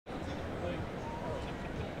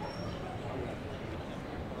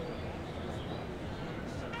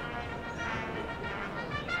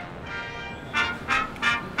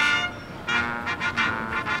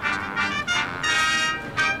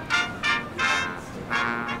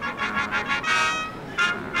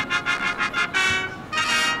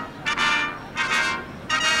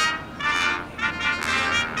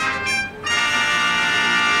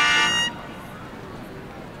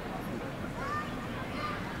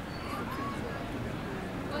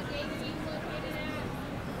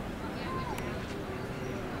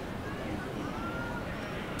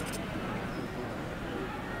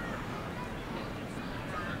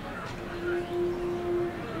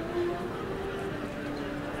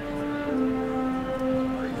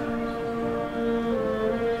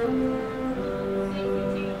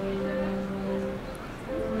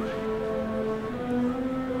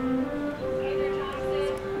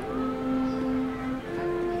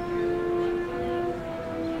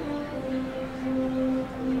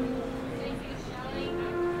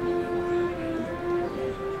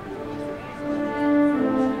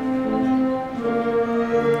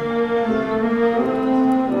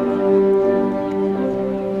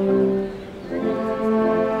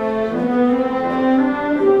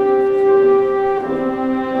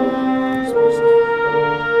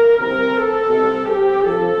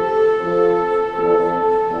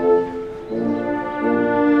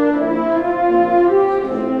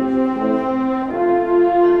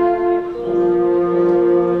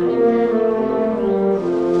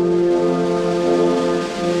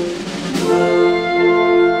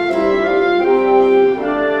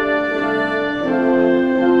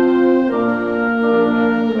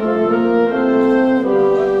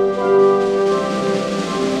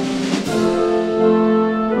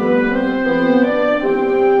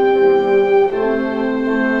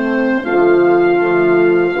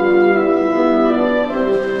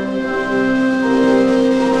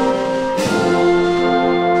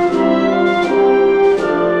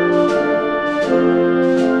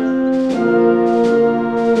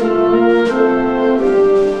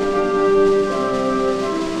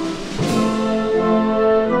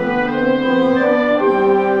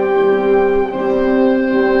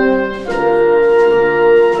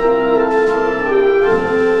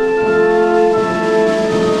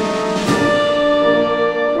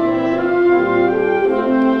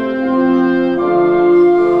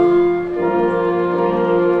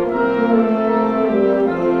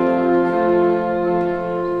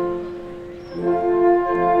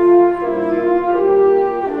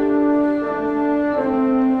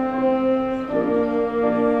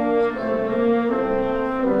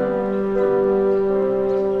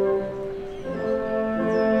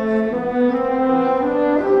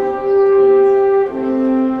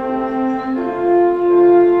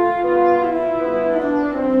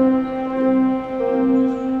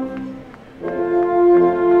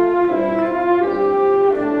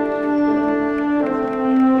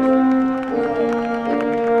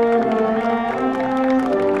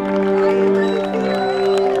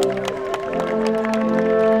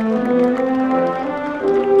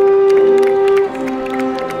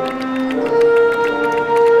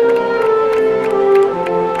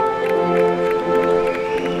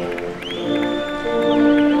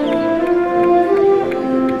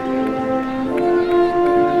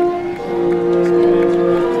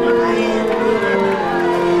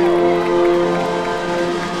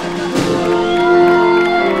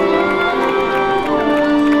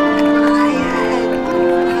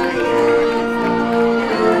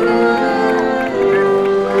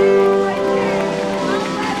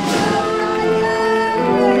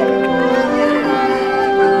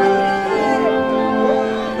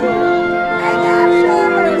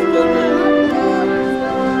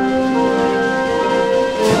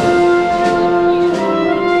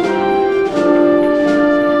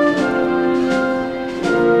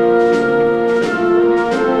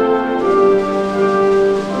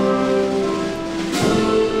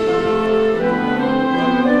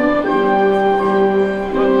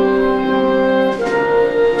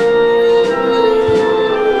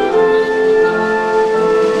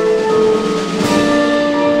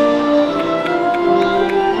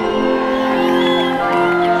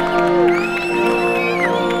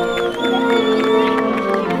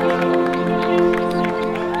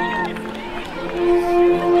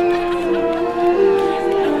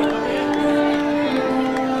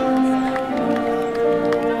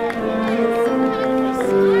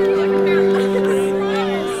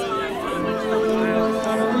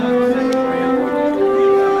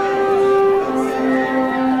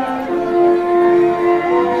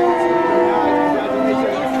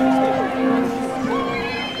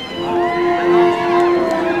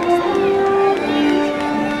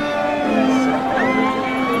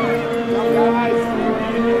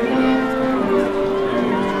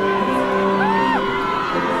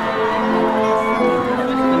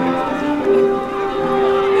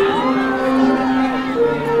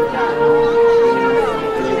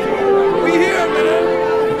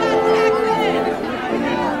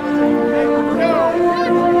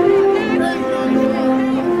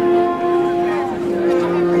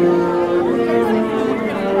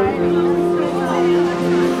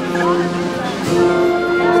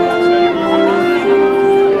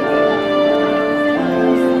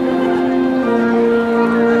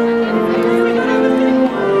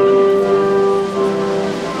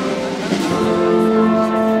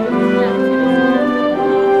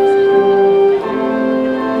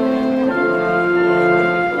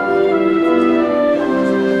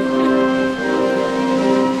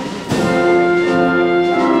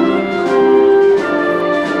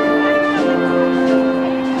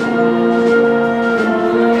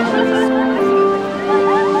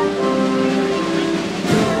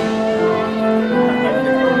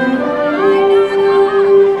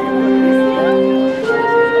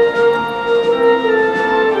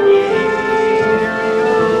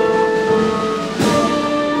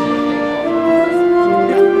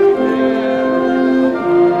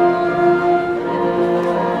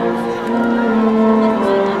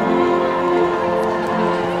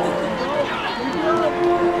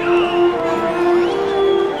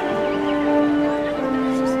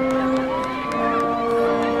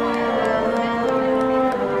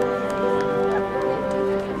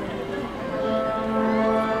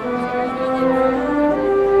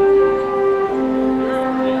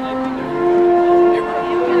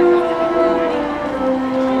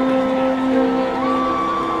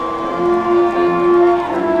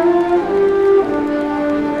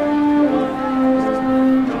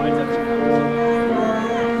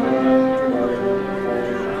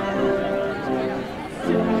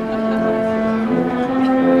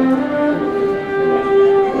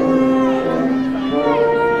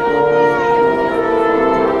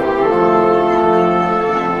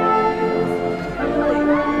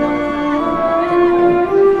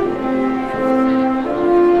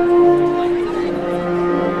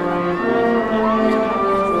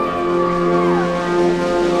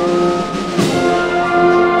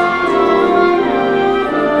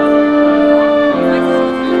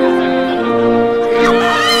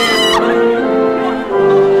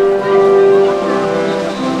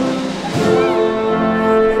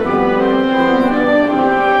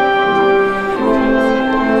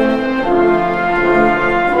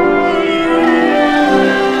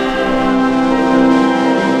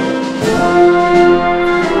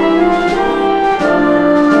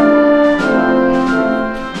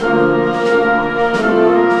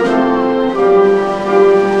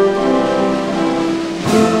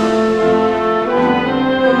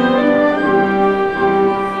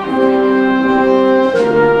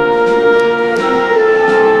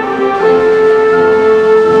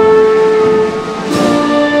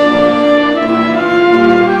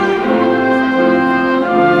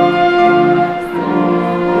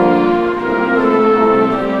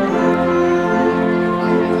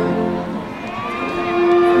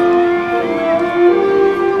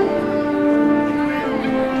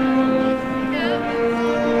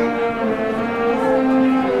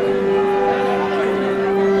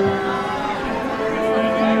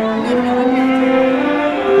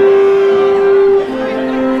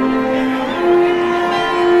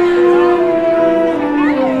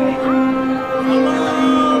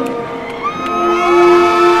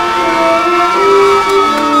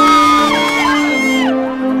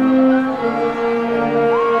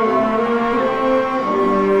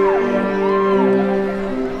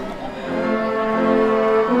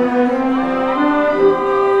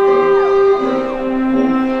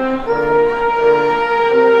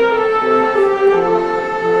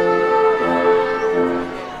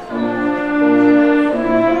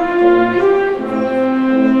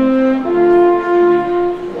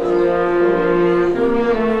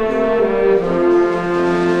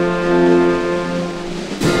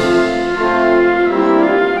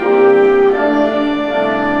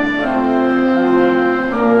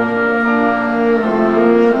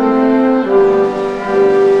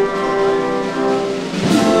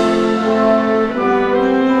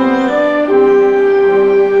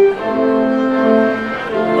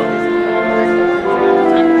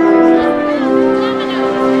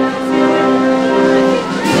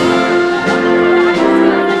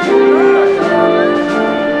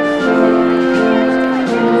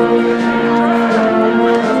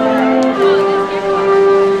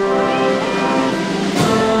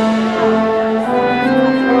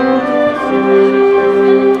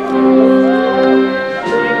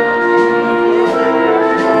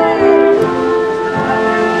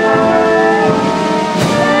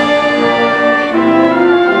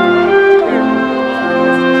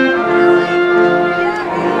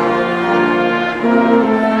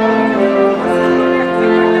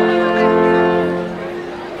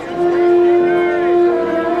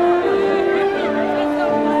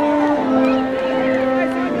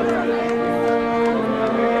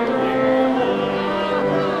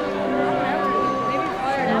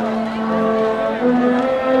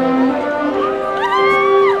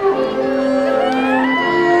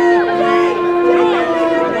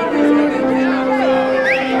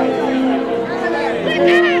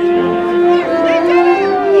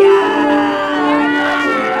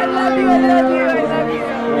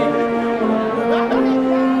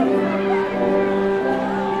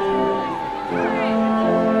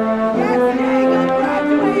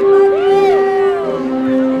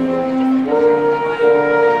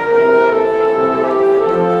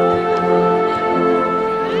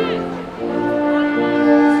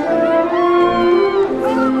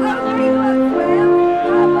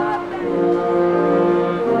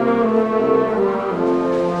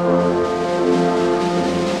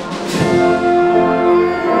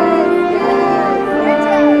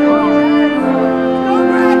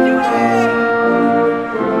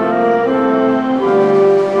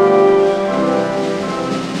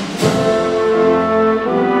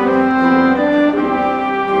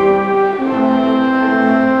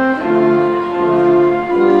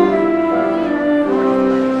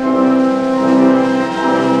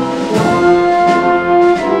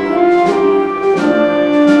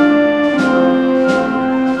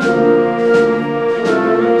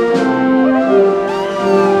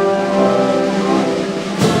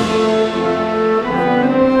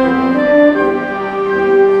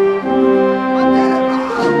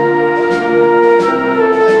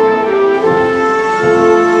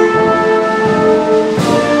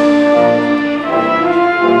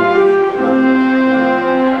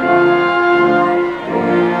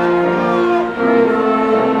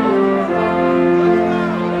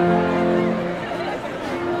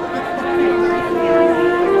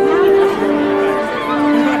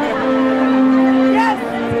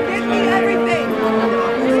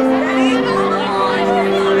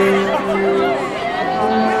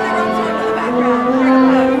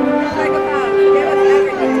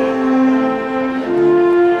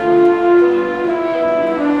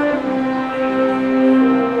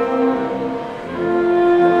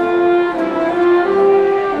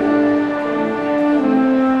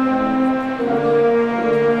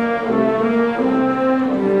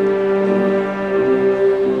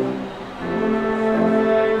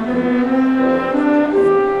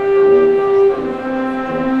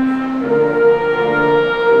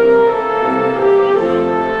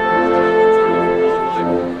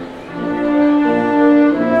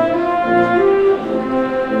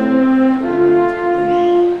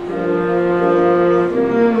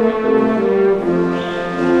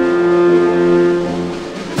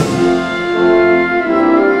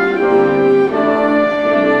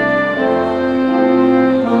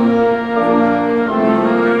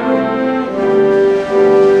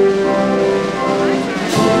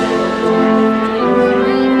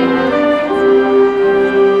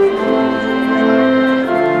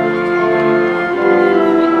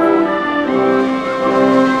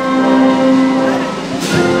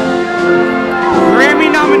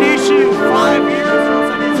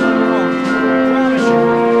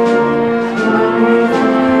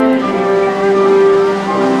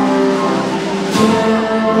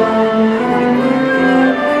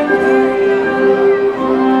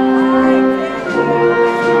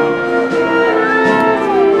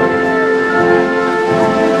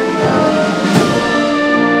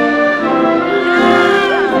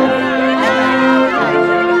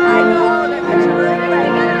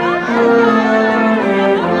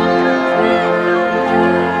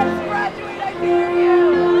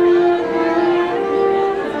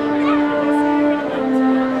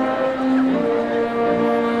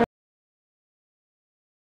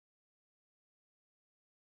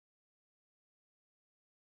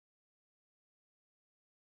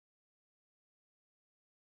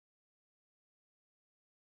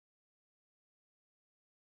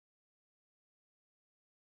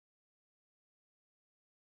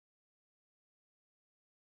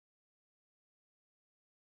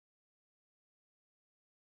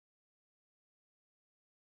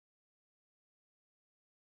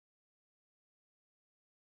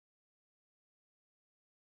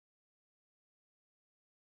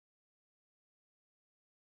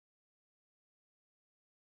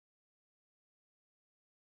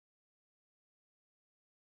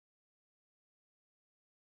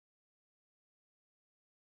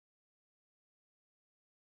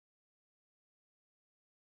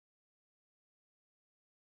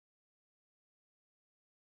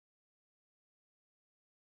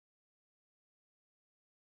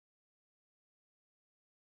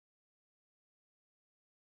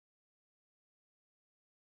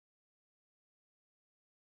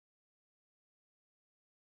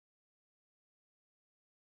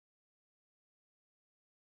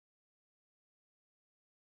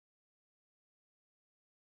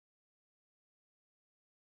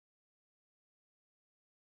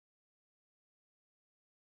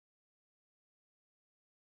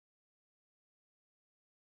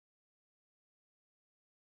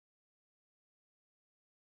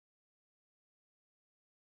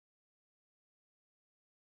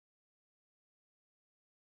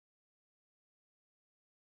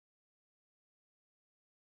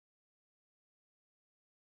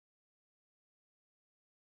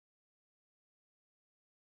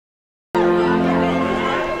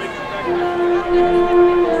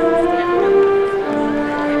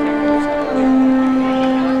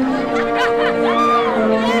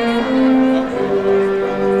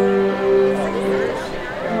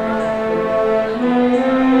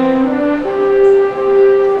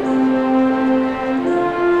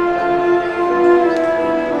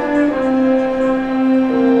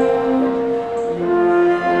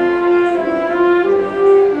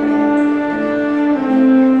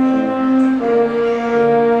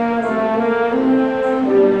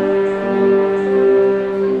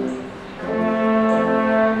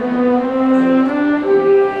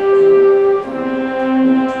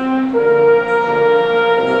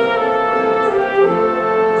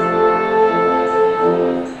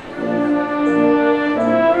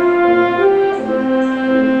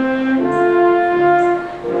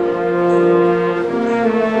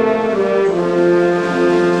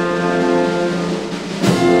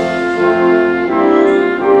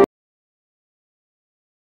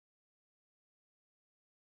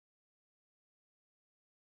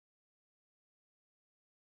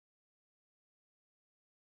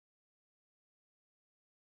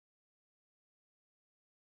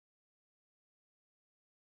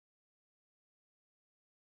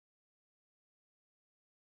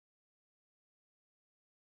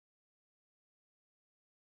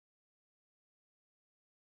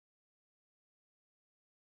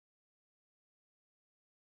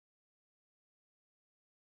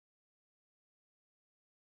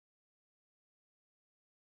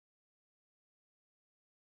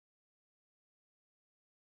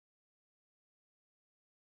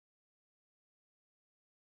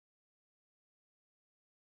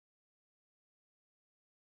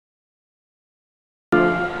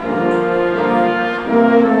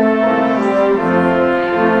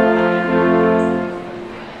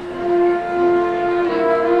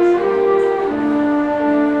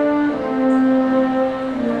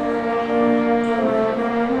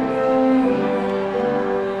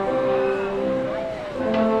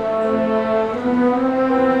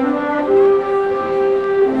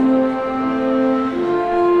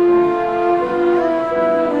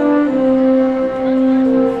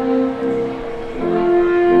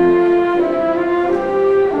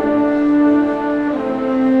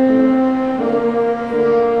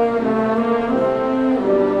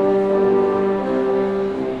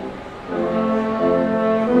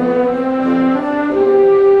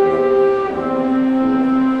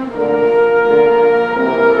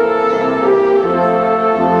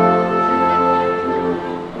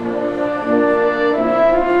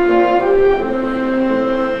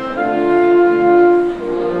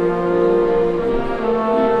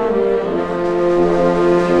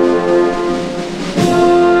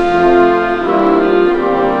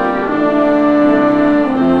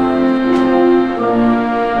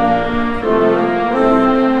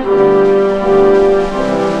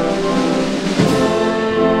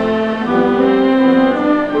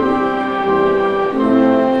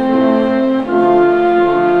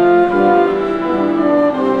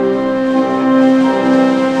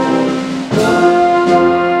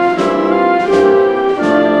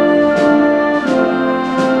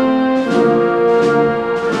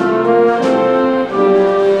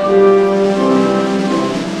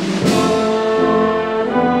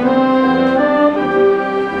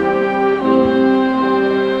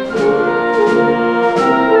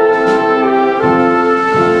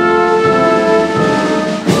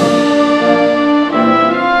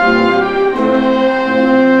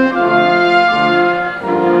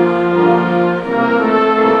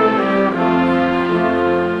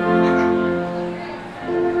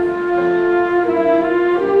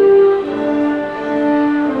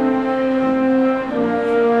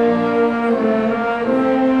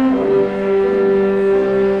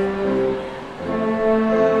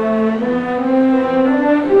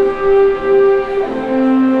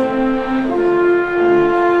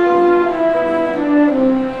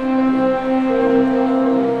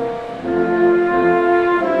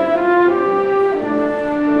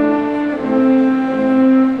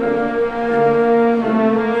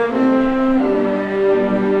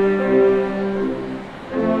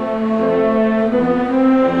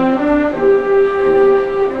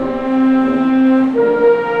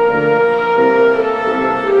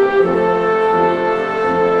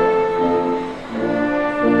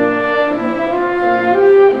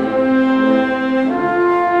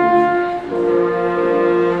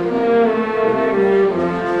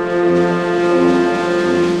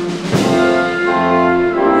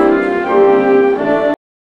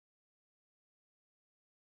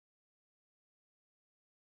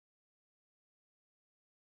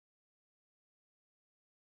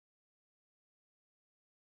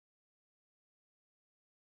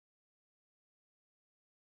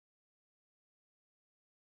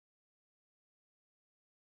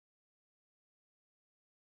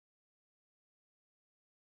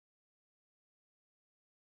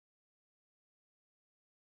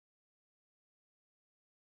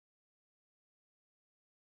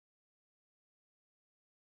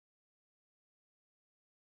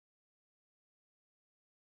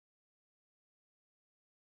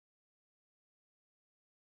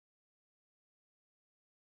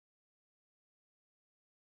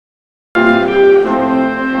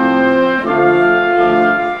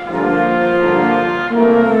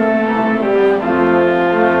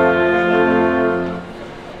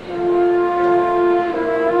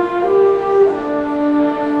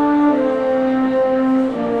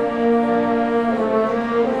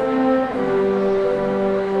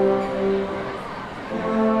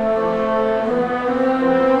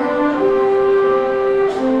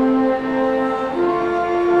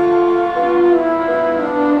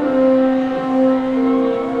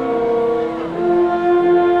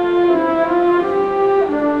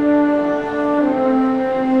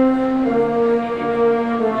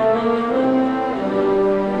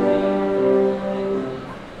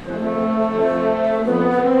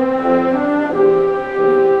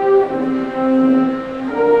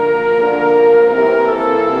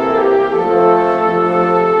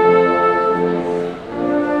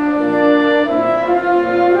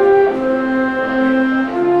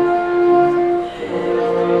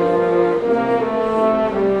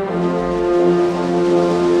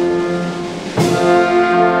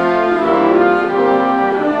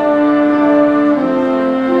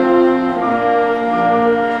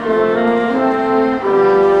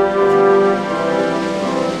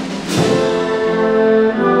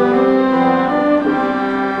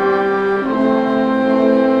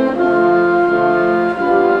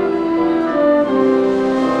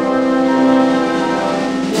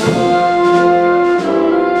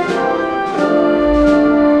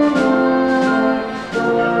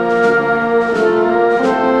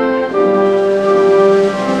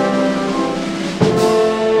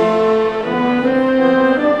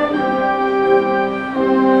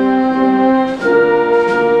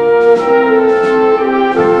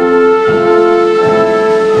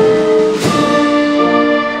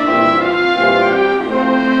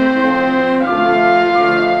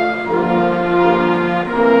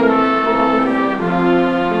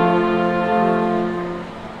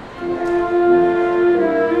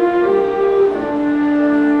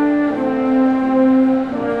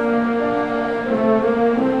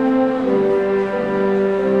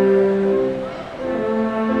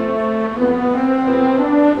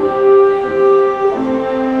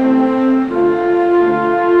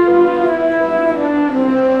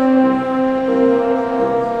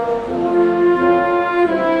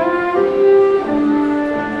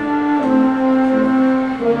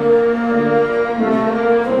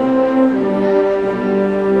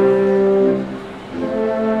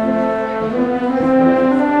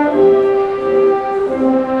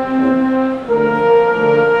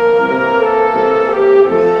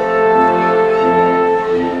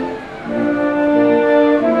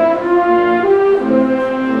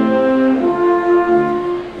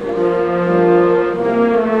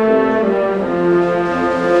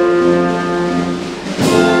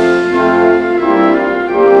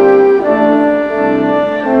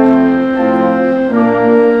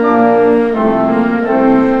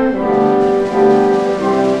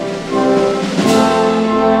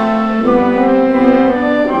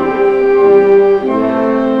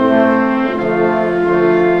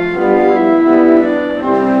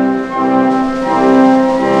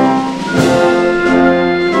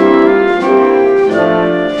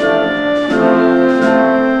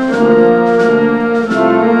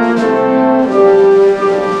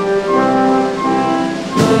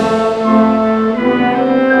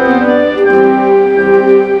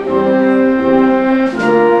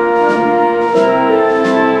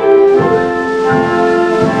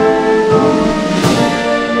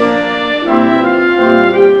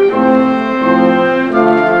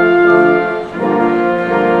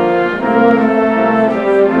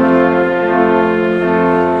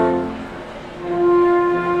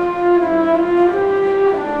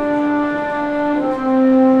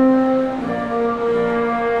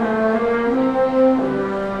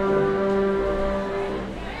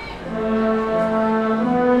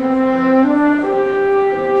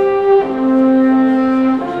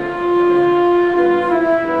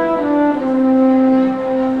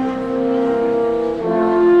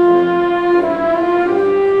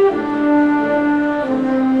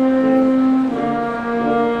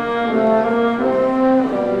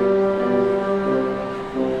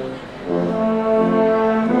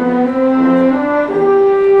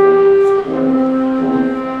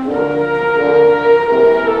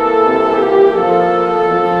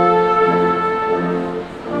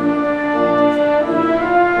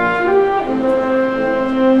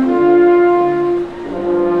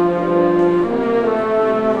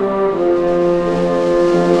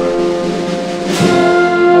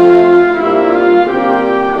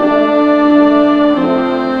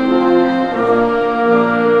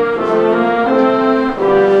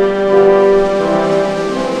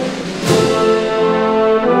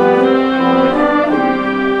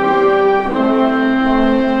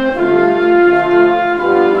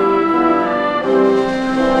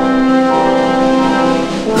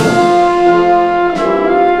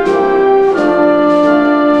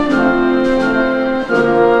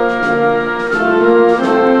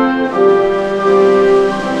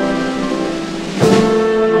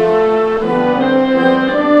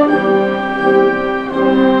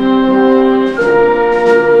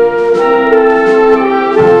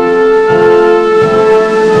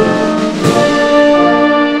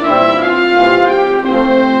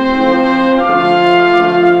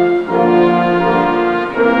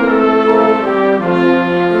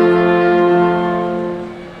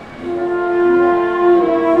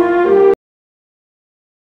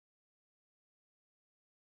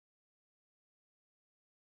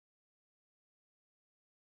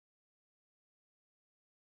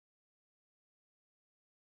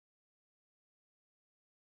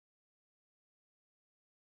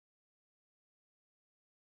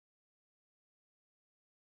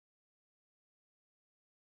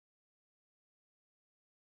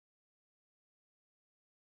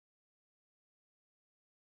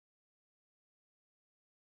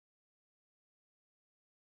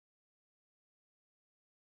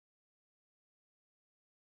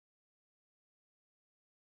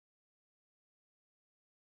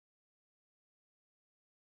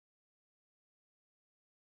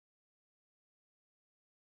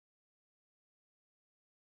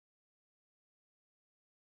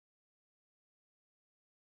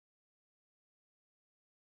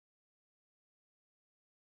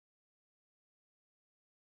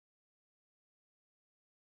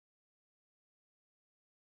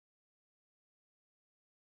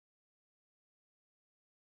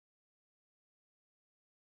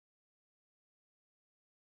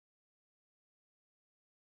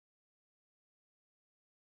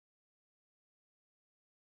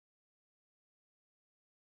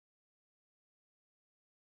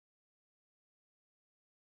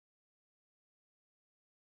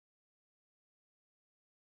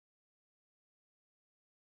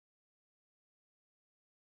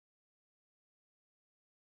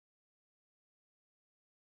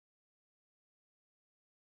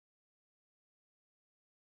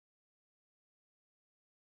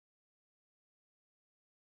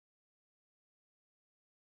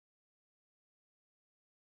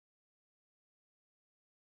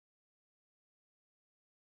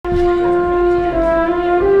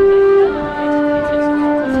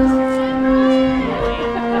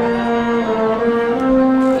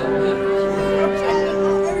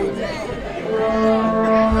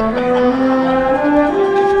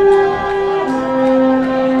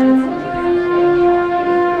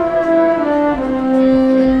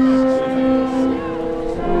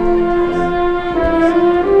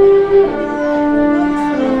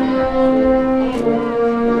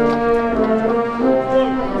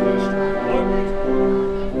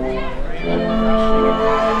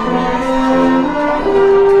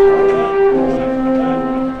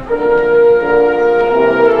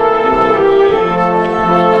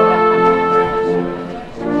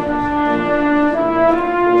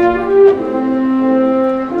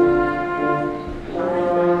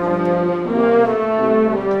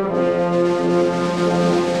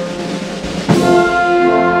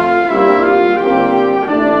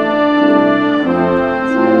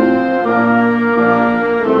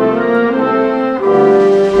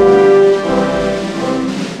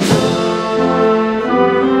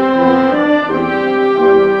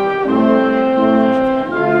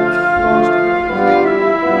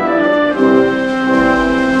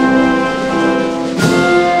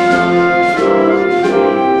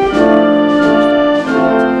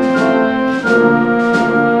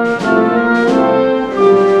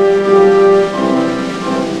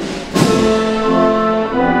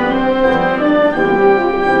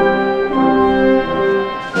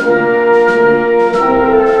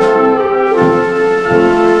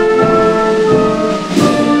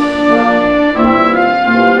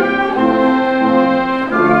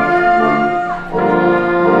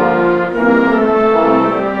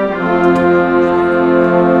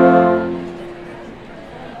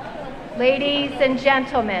Ladies and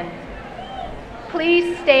gentlemen,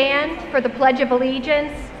 please stand for the Pledge of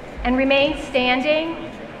Allegiance and remain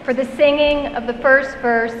standing for the singing of the first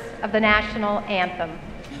verse of the national anthem.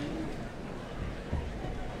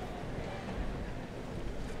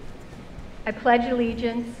 I pledge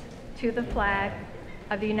allegiance to the flag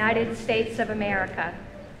of the United States of America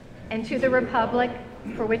and to the republic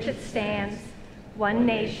for which it stands, one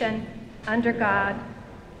nation, under God,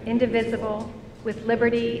 indivisible, with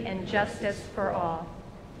liberty and justice for all.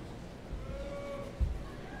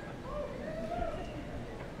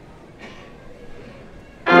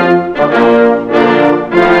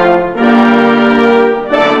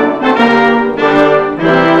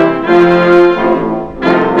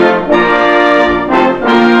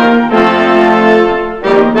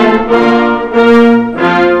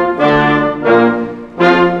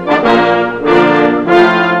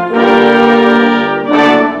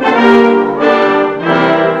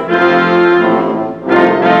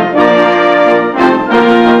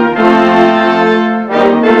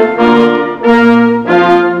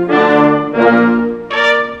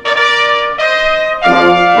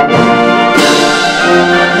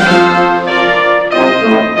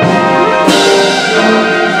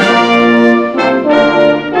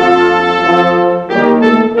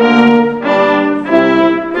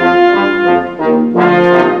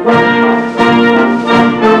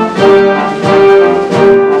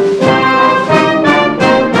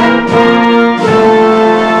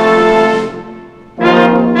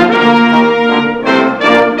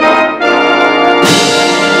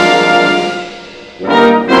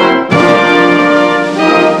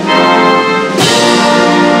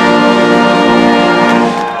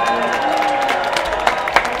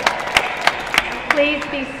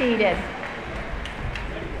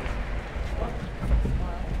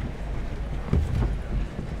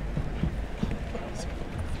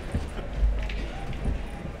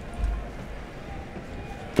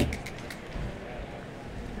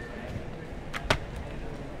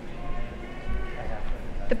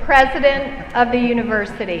 The President of the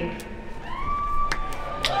University.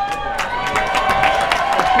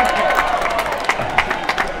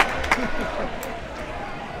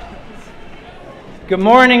 Good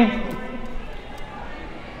morning,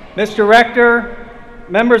 Mr. Rector,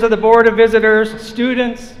 members of the Board of Visitors,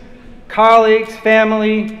 students, colleagues,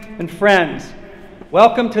 family, and friends.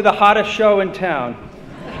 Welcome to the hottest show in town.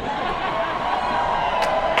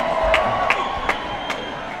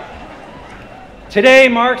 Today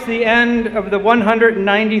marks the end of the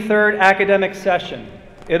 193rd academic session.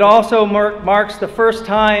 It also marks the first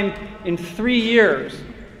time in 3 years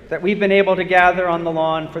that we've been able to gather on the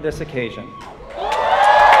lawn for this occasion.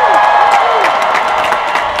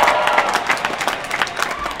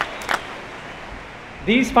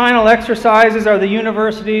 These final exercises are the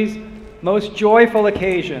university's most joyful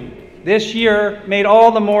occasion. This year made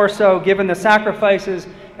all the more so given the sacrifices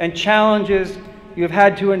and challenges you have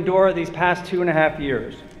had to endure these past 2.5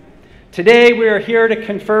 years. Today, we are here to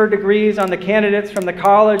confer degrees on the candidates from the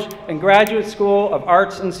College and Graduate School of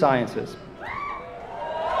Arts and Sciences.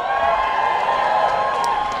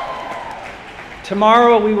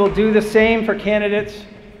 Tomorrow, we will do the same for candidates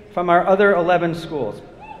from our other 11 schools.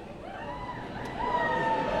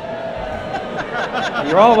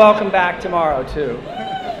 You're all welcome back tomorrow, too.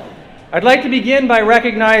 I'd like to begin by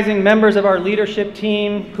recognizing members of our leadership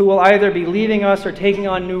team who will either be leaving us or taking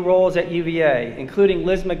on new roles at UVA, including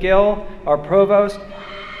Liz McGill, our provost,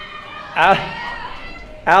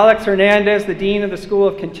 Alex Hernandez, the Dean of the School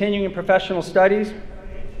of Continuing and Professional Studies,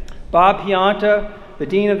 Bob Pianta, the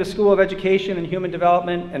Dean of the School of Education and Human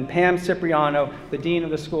Development, and Pam Cipriano, the Dean of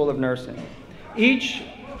the School of Nursing.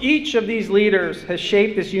 Each of these leaders has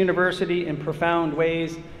shaped this university in profound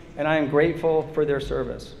ways, and I am grateful for their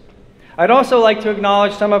service. I'd also like to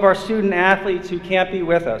acknowledge some of our student athletes who can't be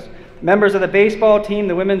with us. Members of the baseball team,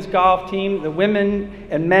 the women's golf team, the women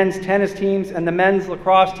and men's tennis teams, and the men's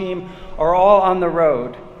lacrosse team are all on the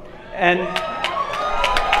road. And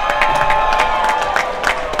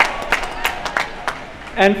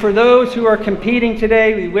for those who are competing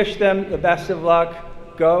today, we wish them the best of luck.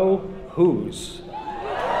 Go Hoos!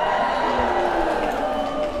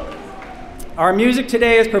 Our music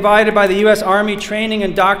today is provided by the U.S. Army Training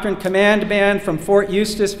and Doctrine Command Band from Fort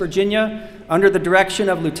Eustis, Virginia, under the direction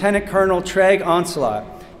of Lieutenant Colonel Treg Onslaught.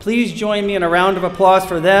 Please join me in a round of applause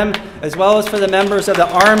for them, as well as for the members of the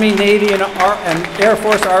Army, Navy, and Air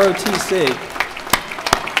Force ROTC.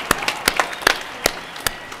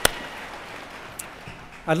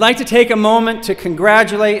 I'd like to take a moment to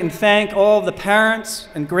congratulate and thank all of the parents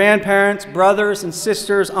and grandparents, brothers and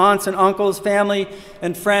sisters, aunts and uncles, family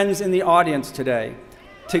and friends in the audience today.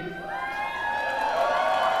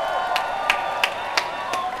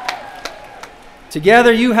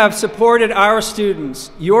 Together, you have supported our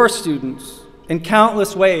students, your students, in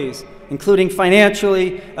countless ways, including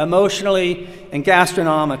financially, emotionally, and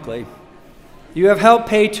gastronomically. You have helped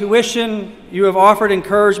pay tuition, you have offered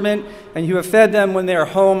encouragement, and you have fed them when they are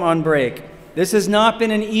home on break. This has not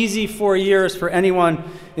been an easy 4 years for anyone,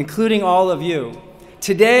 including all of you.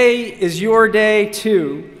 Today is your day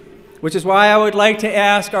too, which is why I would like to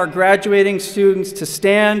ask our graduating students to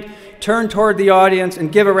stand, turn toward the audience,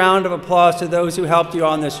 and give a round of applause to those who helped you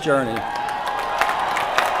on this journey.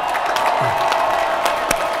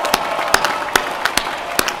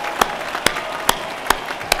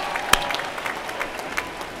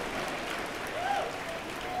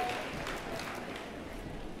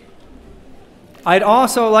 I'd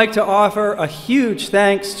also like to offer a huge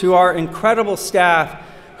thanks to our incredible staff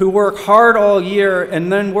who work hard all year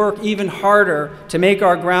and then work even harder to make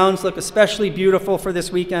our grounds look especially beautiful for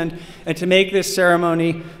this weekend and to make this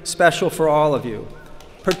ceremony special for all of you.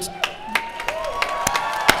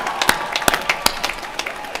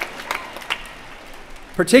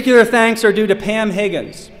 Particular thanks are due to Pam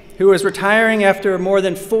Higgins, who is retiring after more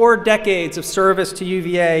than 4 decades of service to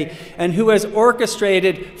UVA and who has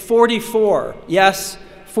orchestrated 44, yes,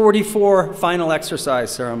 44 final exercise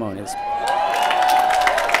ceremonies.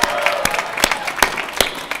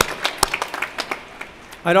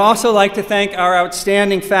 I'd also like to thank our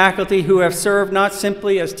outstanding faculty who have served not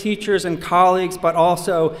simply as teachers and colleagues, but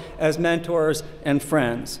also as mentors and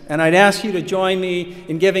friends. And I'd ask you to join me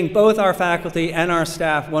in giving both our faculty and our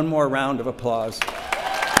staff one more round of applause.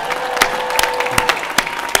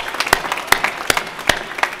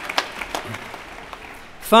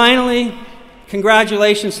 Finally,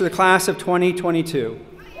 congratulations to the class of 2022.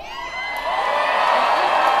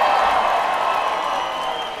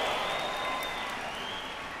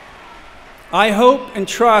 I hope and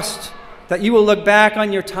trust that you will look back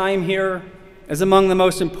on your time here as among the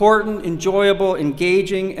most important, enjoyable,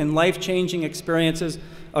 engaging, and life-changing experiences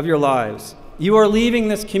of your lives. You are leaving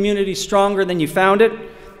this community stronger than you found it,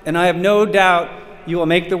 and I have no doubt you will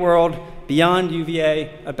make the world beyond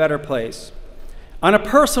UVA a better place. On a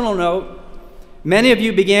personal note, many of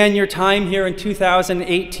you began your time here in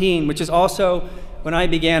 2018, which is also when I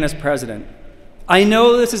began as president. I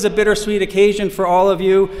know this is a bittersweet occasion for all of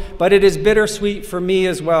you, but it is bittersweet for me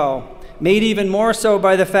as well, made even more so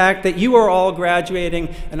by the fact that you are all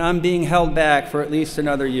graduating and I'm being held back for at least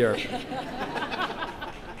another year.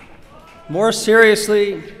 More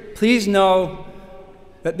seriously, please know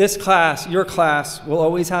that this class, your class, will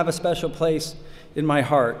always have a special place in my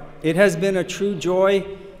heart. It has been a true joy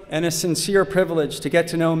and a sincere privilege to get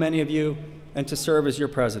to know many of you and to serve as your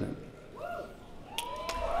president.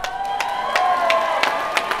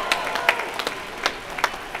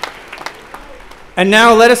 And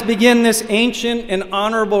now let us begin this ancient and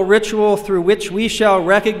honorable ritual through which we shall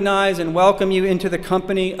recognize and welcome you into the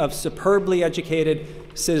company of superbly educated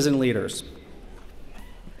citizen leaders.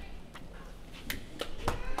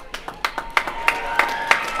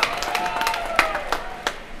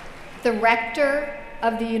 The Rector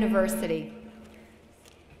of the University.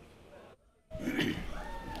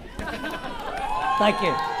 Thank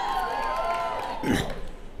you.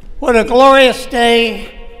 What a glorious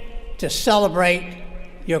day to celebrate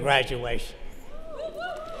your graduation.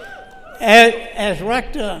 As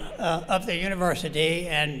rector of the university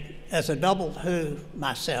and as a double who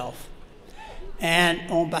myself, and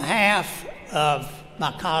on behalf of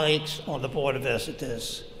my colleagues on the Board of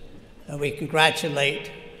Visitors, we congratulate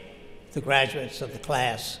the graduates of the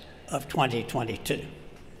class of 2022.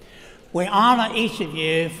 We honor each of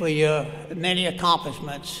you for your many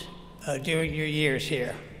accomplishments during your years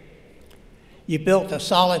here. You built a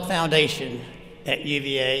solid foundation at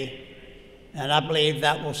UVA, and I believe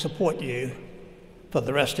that will support you for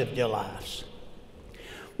the rest of your lives.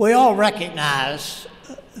 We all recognize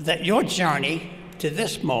that your journey to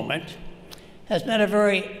this moment has been a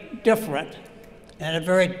very different and a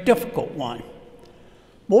very difficult one,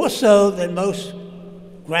 more so than most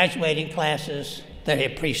graduating classes that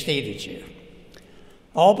have preceded you,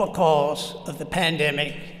 all because of the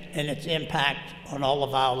pandemic and its impact on all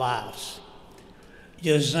of our lives.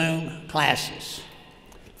 Your Zoom classes,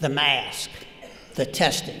 the mask, the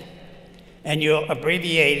testing, and your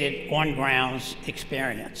abbreviated on-grounds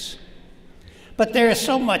experience. But there is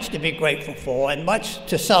so much to be grateful for and much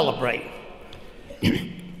to celebrate.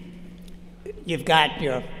 You've got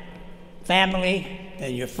your family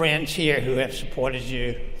and your friends here who have supported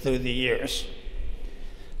you through the years,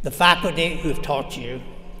 the faculty who've taught you,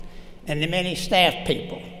 and the many staff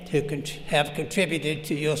people who have contributed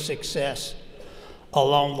to your success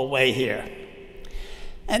along the way here.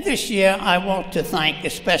 And this year, I want to thank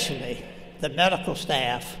especially the medical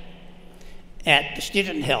staff at the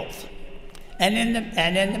student health and in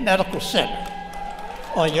the medical center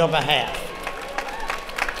on your behalf.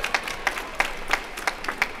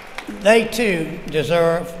 They too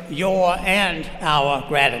deserve your and our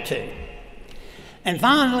gratitude. And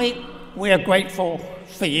finally, we are grateful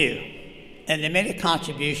for you and the many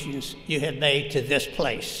contributions you have made to this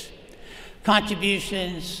place.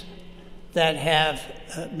 Contributions that have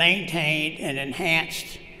maintained and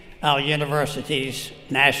enhanced our university's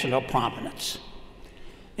national prominence.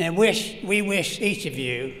 And we wish each of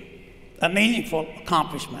you a meaningful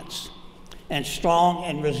accomplishments and strong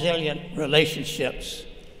and resilient relationships,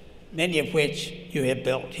 many of which you have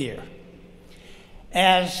built here.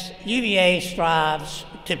 As UVA strives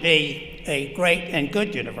to be a great and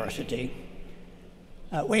good university,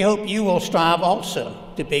 we hope you will strive also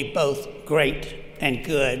to be both great and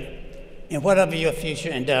good in whatever your future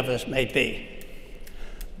endeavors may be.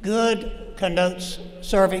 Good connotes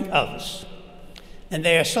serving others, and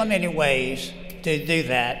there are so many ways to do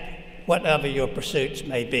that, whatever your pursuits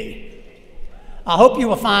may be. I hope you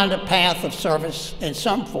will find a path of service in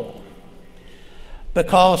some form,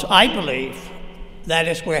 because I believe that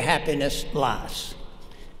is where happiness lies,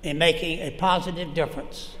 in making a positive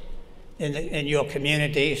difference in your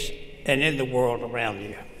communities and in the world around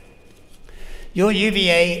you. Your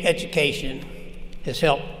UVA education has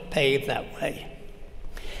helped pave that way.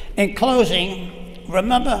 In closing,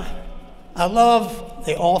 remember, I love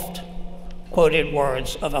the oft-quoted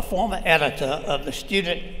words of a former editor of the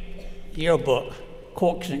student yearbook,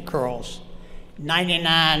 Corks and Curls,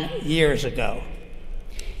 99 years ago.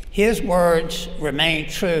 His words remain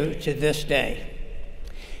true to this day.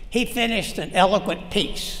 He finished an eloquent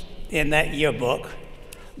piece in that yearbook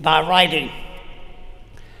by writing,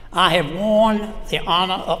 "I have worn the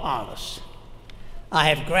honor of honors. I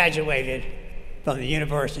have graduated from the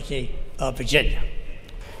University of Virginia."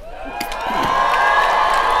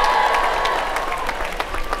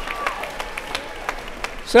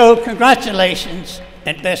 So congratulations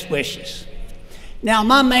and best wishes. Now,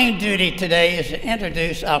 my main duty today is to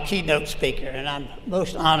introduce our keynote speaker, and I'm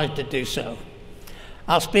most honored to do so.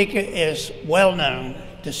 Our speaker is well known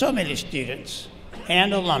to so many students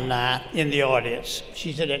and alumni in the audience.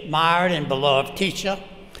 She's an admired and beloved teacher,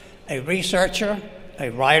 a researcher, a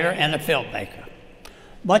writer, and a filmmaker.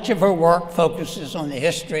 Much of her work focuses on the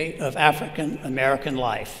history of African American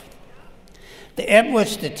life. The Edward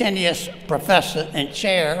Stettinius Professor and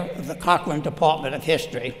Chair of the Cochran Department of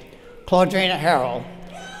History, Claudrena Harrell,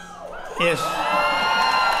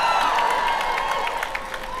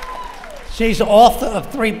 she's the author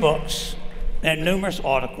of 3 books and numerous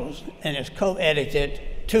articles, and has co-edited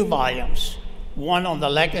 2 volumes, one on the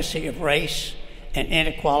legacy of race and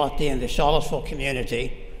inequality in the Charlottesville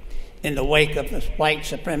community in the wake of the white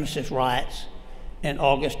supremacist riots in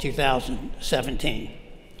August 2017.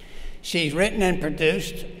 She's written and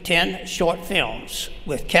produced 10 short films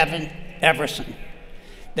with Kevin Everson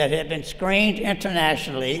that have been screened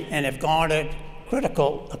internationally and have garnered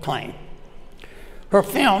critical acclaim. Her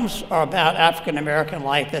films are about African American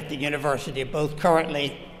life at the university, both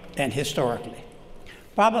currently and historically.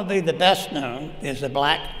 Probably the best known is The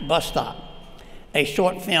Black Bus Stop, a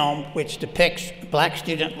short film which depicts Black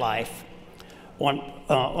student life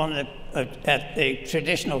at a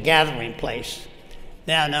traditional gathering place,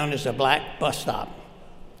 now known as the Black Bus Stop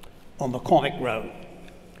on McCormick Road.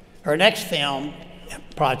 Her next film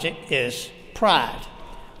project is Pride,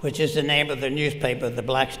 which is the name of the newspaper the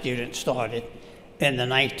Black students started in the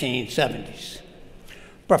 1970s.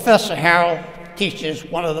 Professor Harrell teaches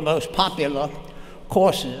one of the most popular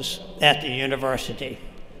courses at the university,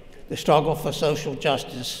 the struggle for social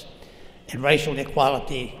justice and racial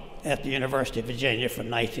equality at the University of Virginia from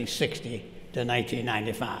 1960 to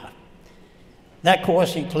 1995. That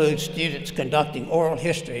course includes students conducting oral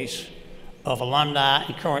histories of alumni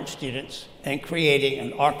and current students and creating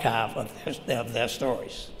an archive of their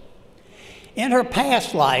stories. In her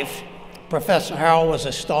past life, Professor Harrell was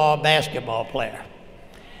a star basketball player.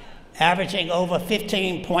 Averaging over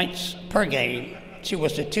 15 points per game, she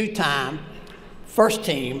was a 2-time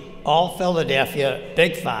first-team All-Philadelphia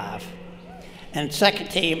Big Five and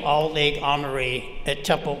second-team All-League honoree at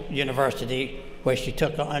Temple University, where she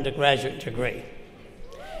took her undergraduate degree.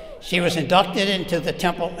 She was inducted into the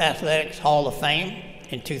Temple Athletics Hall of Fame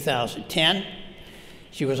in 2010.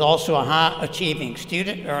 She was also a high-achieving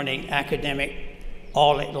student, earning academic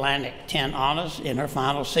All-Atlantic 10 honors in her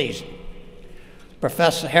final season.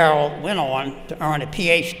 Professor Harrell went on to earn a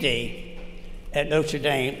PhD at Notre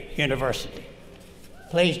Dame University.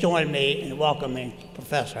 Please join me in welcoming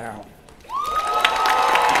Professor Harrell.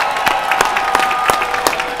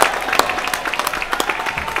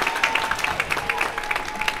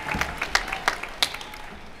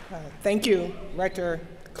 Thank you, Rector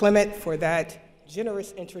Clement, for that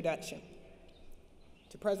generous introduction.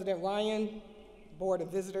 To President Ryan, Board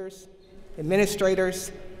of Visitors,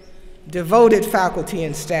 administrators, devoted faculty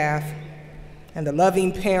and staff, and the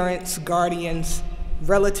loving parents, guardians,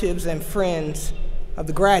 relatives, and friends of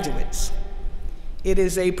the graduates, it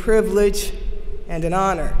is a privilege and an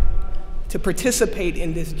honor to participate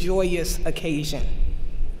in this joyous occasion.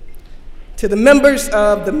 To the members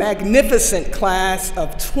of the magnificent class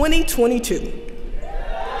of 2022,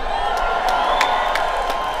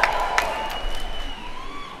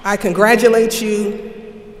 I congratulate you,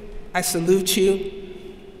 I salute you,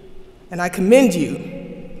 and I commend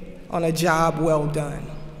you on a job well done.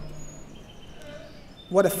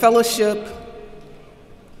 What a fellowship,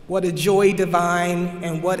 what a joy divine,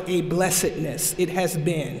 and what a blessedness it has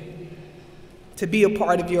been to be a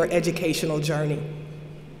part of your educational journey.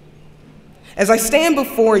 As I stand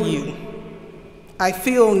before you, I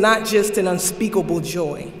feel not just an unspeakable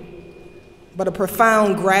joy, but a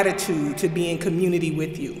profound gratitude to be in community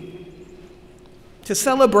with you, to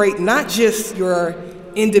celebrate not just your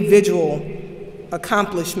individual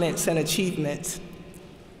accomplishments and achievements,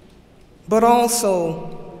 but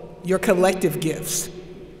also your collective gifts,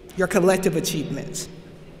 your collective achievements.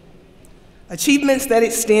 Achievements that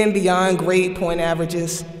extend beyond grade point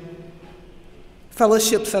averages,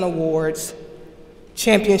 fellowships and awards,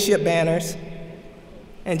 championship banners,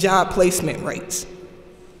 and job placement rates.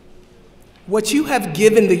 What you have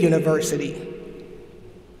given the university,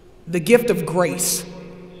 the gift of grace,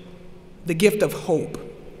 the gift of hope,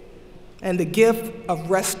 and the gift of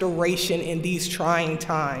restoration in these trying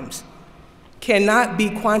times cannot be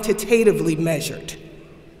quantitatively measured,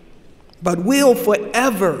 but will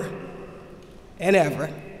forever and ever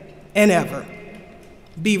and ever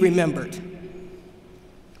be remembered.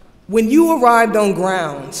 When you arrived on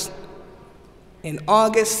grounds in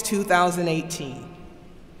August 2018,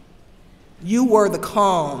 you were the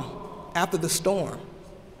calm after the storm.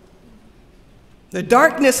 The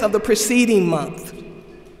darkness of the preceding month,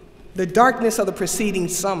 the darkness of the preceding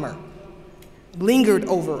summer lingered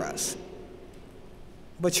over us.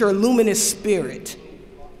 But your luminous spirit,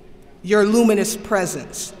 your luminous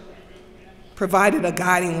presence provided a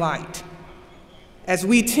guiding light as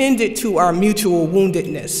we tended to our mutual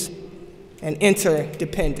woundedness and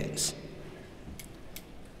interdependence.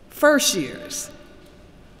 First years,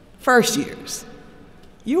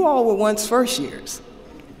 you all were once first years.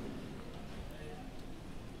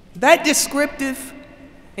 That descriptive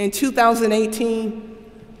in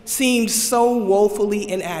 2018 seemed so woefully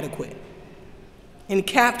inadequate in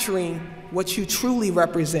capturing what you truly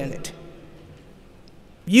represented.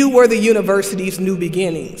 You were the university's new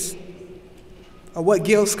beginnings, or what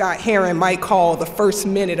Gil Scott-Heron might call the first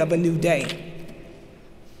minute of a new day.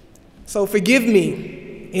 So forgive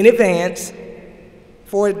me in advance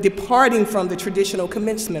for departing from the traditional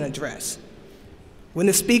commencement address when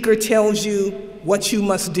the speaker tells you what you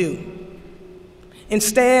must do.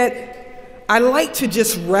 Instead, I like to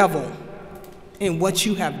just revel in what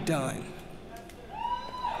you have done.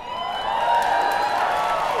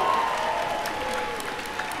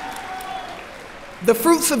 The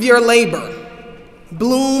fruits of your labor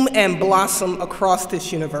bloom and blossom across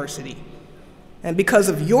this university. And because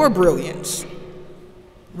of your brilliance,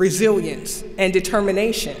 resilience, and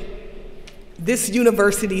determination, this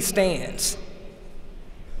university stands.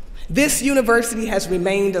 This university has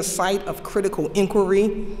remained a site of critical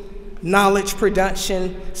inquiry, knowledge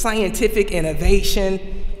production, scientific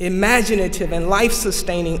innovation, imaginative and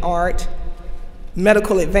life-sustaining art,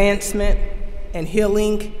 medical advancement and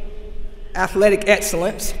healing, athletic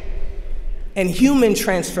excellence, and human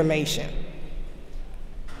transformation.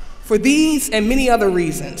 For these and many other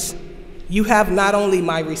reasons, you have not only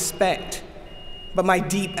my respect, but my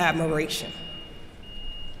deep admiration.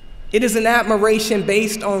 It is an admiration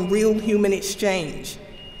based on real human exchange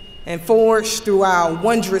and forged through our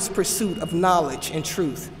wondrous pursuit of knowledge and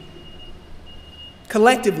truth.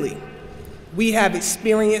 Collectively, we have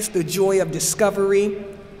experienced the joy of discovery,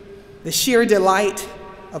 the sheer delight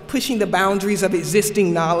of pushing the boundaries of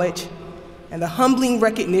existing knowledge, and the humbling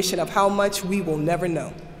recognition of how much we will never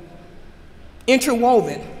know.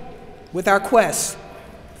 Interwoven with our quest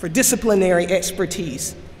for disciplinary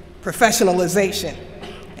expertise, professionalization,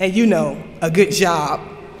 and a good job,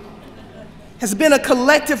 has been a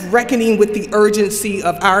collective reckoning with the urgency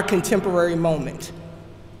of our contemporary moment.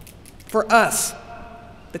 For us,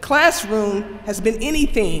 the classroom has been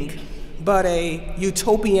anything but a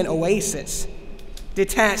utopian oasis,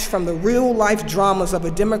 detached from the real-life dramas of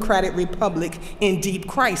a democratic republic in deep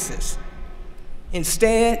crisis.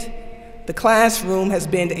 Instead, the classroom has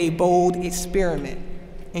been a bold experiment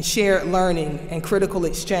and shared learning and critical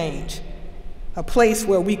exchange, a place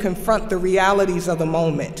where we confront the realities of the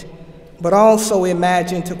moment, but also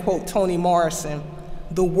imagine, to quote Toni Morrison,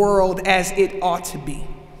 the world as it ought to be.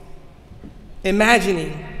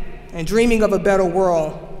 Imagining and dreaming of a better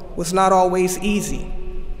world was not always easy,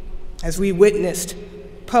 as we witnessed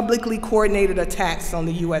publicly coordinated attacks on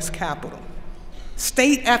the US Capitol.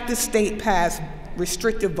 State after state passed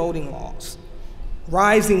restrictive voting laws,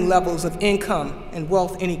 rising levels of income and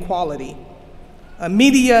wealth inequality, a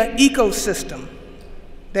media ecosystem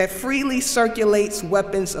that freely circulates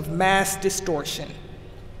weapons of mass distortion,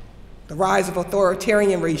 the rise of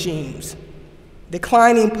authoritarian regimes,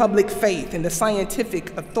 declining public faith in the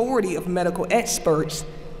scientific authority of medical experts,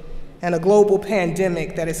 and a global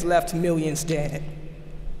pandemic that has left millions dead.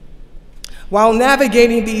 While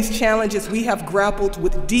navigating these challenges, we have grappled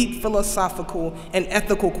with deep philosophical and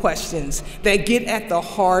ethical questions that get at the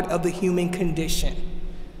heart of the human condition.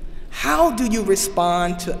 How do you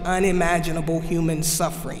respond to unimaginable human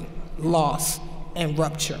suffering, loss, and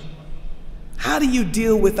rupture? How do you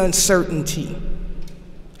deal with uncertainty?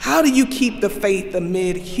 How do you keep the faith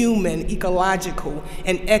amid human, ecological,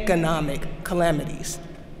 and economic calamities?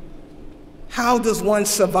 How does one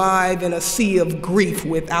survive in a sea of grief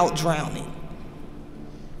without drowning?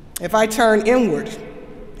 If I turn inward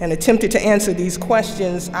and attempted to answer these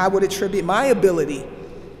questions, I would attribute my ability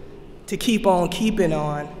to keep on keeping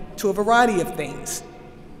on to a variety of things: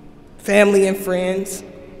 family and friends,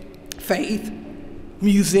 faith,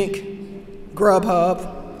 music,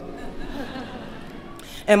 Grubhub,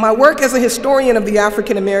 and my work as a historian of the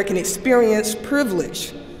African American experience,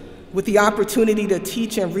 privilege with the opportunity to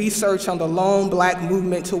teach and research on the lone Black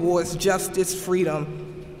movement towards justice,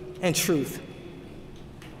 freedom, and truth.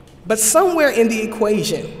 But somewhere in the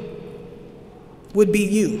equation would be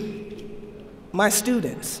you, my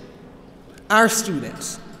students, our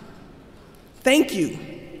students. Thank you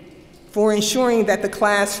for ensuring that the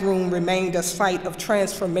classroom remained a site of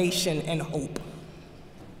transformation and hope.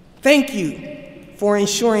 Thank you for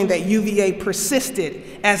ensuring that UVA persisted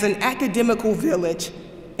as an academical village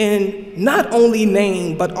in not only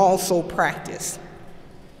name, but also practice.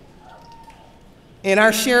 In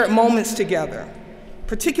our shared moments together,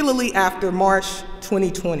 particularly after March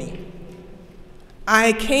 2020,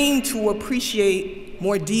 I came to appreciate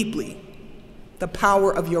more deeply the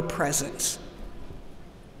power of your presence,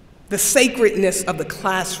 the sacredness of the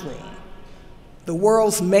classroom, the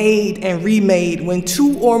worlds made and remade when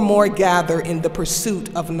two or more gather in the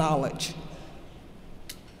pursuit of knowledge,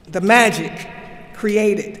 the magic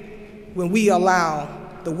created when we allow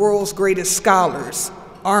the world's greatest scholars,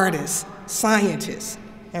 artists, scientists,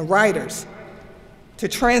 and writers to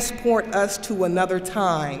transport us to another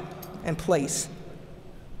time and place.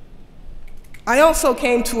 I also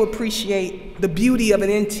came to appreciate the beauty of an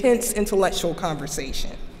intense intellectual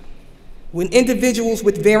conversation, when individuals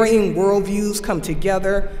with varying worldviews come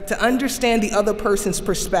together to understand the other person's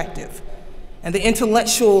perspective and the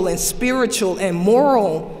intellectual and spiritual and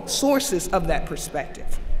moral sources of that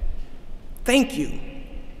perspective. Thank you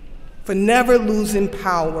for never losing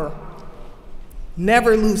power,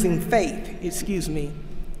 never losing faith,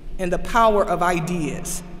 in the power of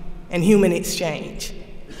ideas and human exchange,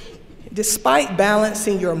 despite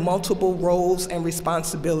balancing your multiple roles and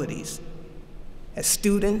responsibilities as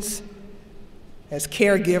students, as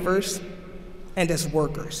caregivers, and as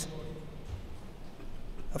workers.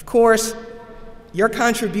 Of course, your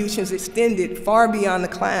contributions extended far beyond the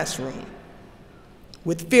classroom.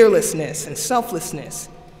 With fearlessness and selflessness,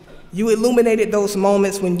 you illuminated those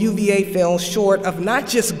moments when UVA fell short of not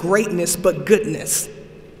just greatness, but goodness.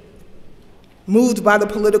 Moved by the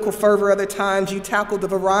political fervor of the times, you tackled a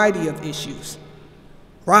variety of issues: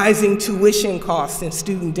 rising tuition costs and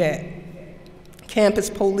student debt, campus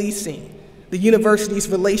policing, the university's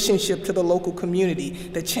relationship to the local community,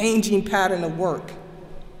 the changing pattern of work,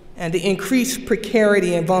 and the increased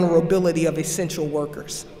precarity and vulnerability of essential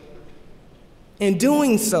workers. In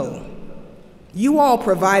doing so, you all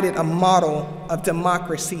provided a model of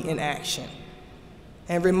democracy in action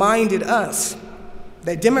and reminded us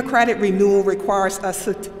that democratic renewal requires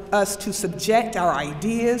us to subject our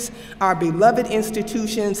ideas, our beloved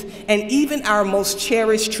institutions, and even our most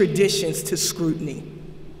cherished traditions to scrutiny.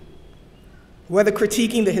 Whether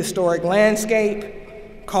critiquing the historic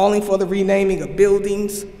landscape, calling for the renaming of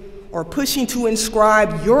buildings, or pushing to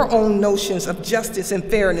inscribe your own notions of justice and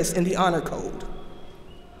fairness in the honor code,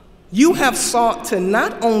 you have sought to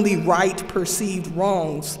not only right perceived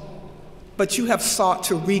wrongs, but you have sought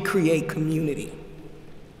to recreate community.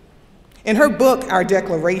 In her book, Our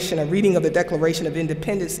Declaration, a reading of the Declaration of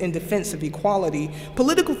Independence in Defense of Equality,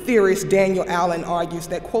 political theorist Daniel Allen argues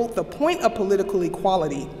that, quote, the point of political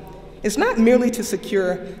equality is not merely to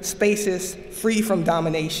secure spaces free from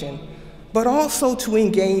domination, but also to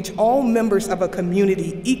engage all members of a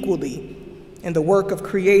community equally in the work of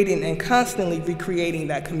creating and constantly recreating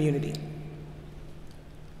that community.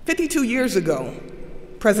 52 years ago,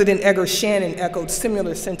 President Edgar Shannon echoed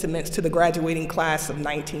similar sentiments to the graduating class of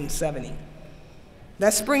 1970.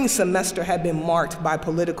 That spring semester had been marked by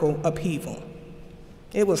political upheaval.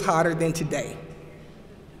 It was hotter than today,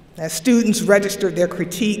 as students registered their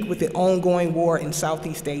critique with the ongoing war in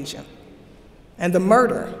Southeast Asia and the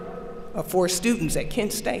murder of 4 students at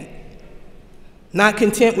Kent State. Not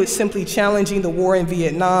content with simply challenging the war in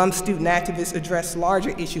Vietnam, student activists addressed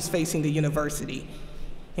larger issues facing the university,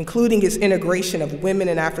 including its integration of women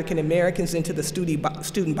and African Americans into the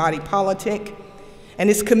student body politic, and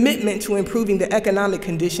its commitment to improving the economic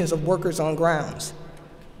conditions of workers on grounds.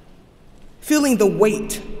 Feeling the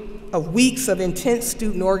weight of weeks of intense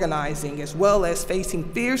student organizing, as well as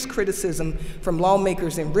facing fierce criticism from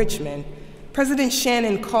lawmakers in Richmond, President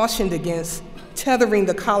Shannon cautioned against tethering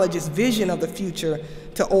the college's vision of the future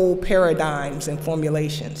to old paradigms and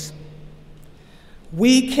formulations.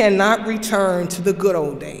 We cannot return to the good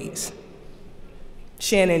old days,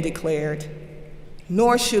 Shannon declared,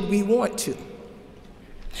 nor should we want to.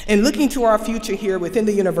 In looking to our future here within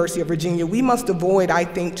the University of Virginia, we must avoid, I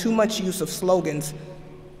think, too much use of slogans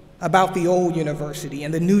about the old university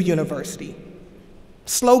and the new university.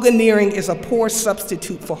 Sloganeering is a poor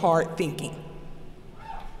substitute for hard thinking.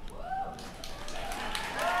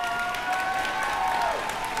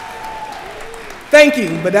 Thank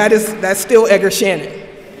you, but that's still Edgar Shannon.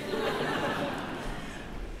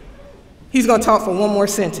 He's going to talk for one more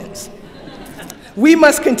sentence. We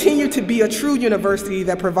must continue to be a true university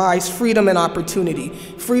that provides freedom and opportunity.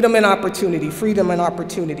 Freedom and opportunity, freedom and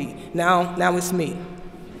opportunity. Now it's me.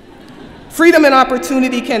 Freedom and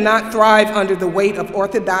opportunity cannot thrive under the weight of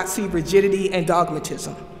orthodoxy, rigidity, and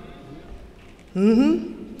dogmatism.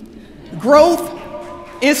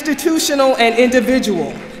 Growth, institutional and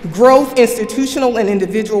individual. Growth, institutional and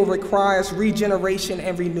individual, requires regeneration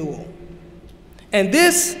and renewal. And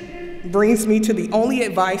this brings me to the only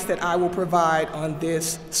advice that I will provide on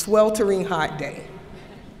this sweltering hot day.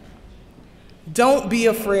 Don't be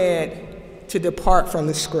afraid to depart from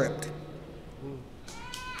the script.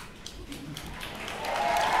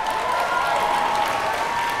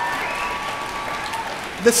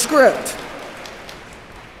 The script,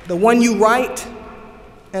 the one you write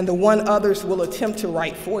and the one others will attempt to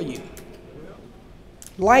write for you.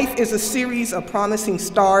 Life is a series of promising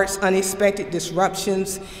starts, unexpected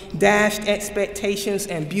disruptions, dashed expectations,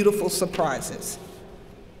 and beautiful surprises.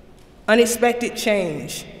 Unexpected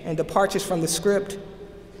change and departures from the script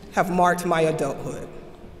have marked my adulthood.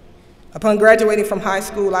 Upon graduating from high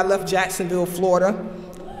school, I left Jacksonville, Florida.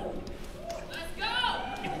 Let's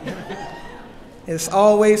go! It's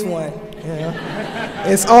always one, you know?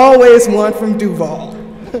 It's always one from Duval.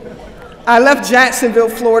 I left Jacksonville,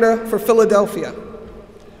 Florida for Philadelphia,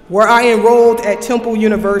 where I enrolled at Temple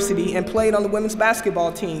University and played on the women's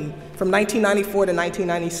basketball team from 1994 to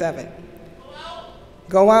 1997.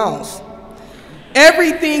 Go Owls.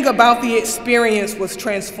 Everything about the experience was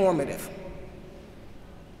transformative.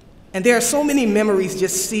 And there are so many memories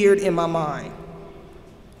just seared in my mind.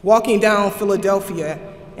 Walking down Philadelphia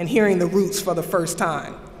and hearing the Roots for the first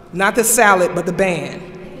time. Not the salad, but the band.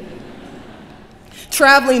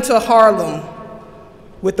 Traveling to Harlem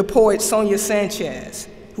with the poet Sonia Sanchez,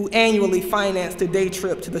 who annually financed a day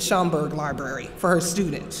trip to the Schomburg Library for her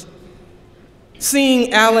students.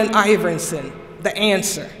 Seeing Allen Iverson, The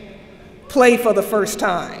Answer, play for the first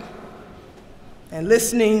time. And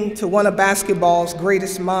listening to one of basketball's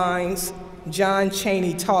greatest minds, John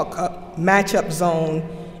Chaney, talk up matchup zone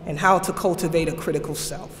and how to cultivate a critical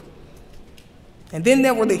self. And then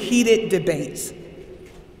there were the heated debates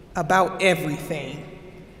about everything,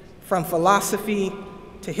 from philosophy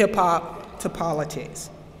to hip hop to politics.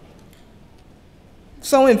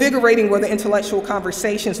 So invigorating were the intellectual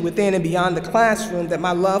conversations within and beyond the classroom that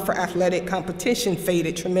my love for athletic competition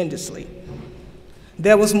faded tremendously.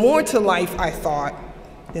 There was more to life, I thought,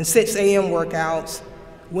 than 6 a.m. workouts,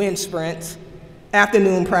 wind sprints,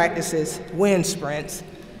 afternoon practices, wind sprints,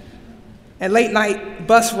 and late night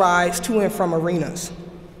bus rides to and from arenas.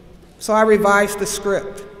 So I revised the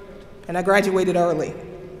script, and I graduated early.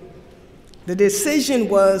 The decision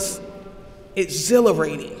was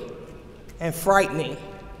exhilarating and frightening,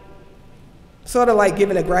 sort of like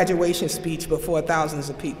giving a graduation speech before thousands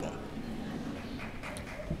of people.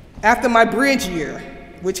 After my bridge year,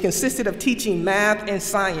 which consisted of teaching math and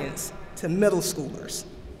science to middle schoolers.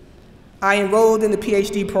 I enrolled in the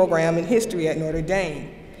PhD program in history at Notre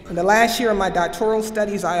Dame. In the last year of my doctoral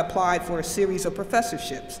studies, I applied for a series of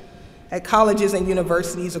professorships at colleges and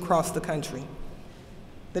universities across the country.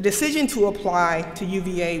 The decision to apply to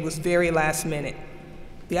UVA was very last minute.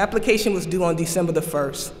 The application was due on December the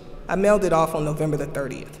 1st. I mailed it off on November the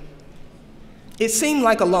 30th. It seemed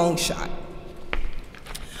like a long shot.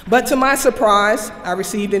 But to my surprise, I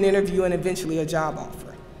received an interview and eventually a job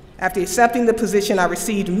offer. After accepting the position, I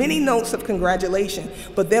received many notes of congratulation,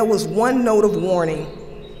 but there was one note of warning.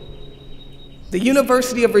 The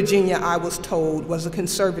University of Virginia, I was told, was a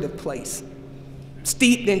conservative place,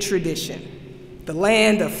 steeped in tradition, the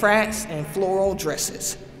land of frats and floral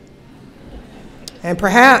dresses. And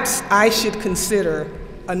perhaps I should consider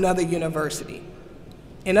another university.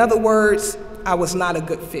 In other words, I was not a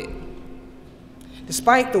good fit.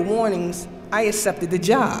 Despite the warnings, I accepted the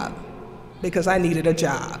job because I needed a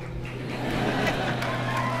job.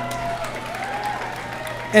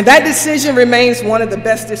 And that decision remains one of the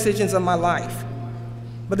best decisions of my life.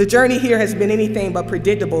 But the journey here has been anything but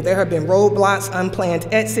predictable. There have been roadblocks, unplanned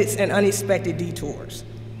exits, and unexpected detours.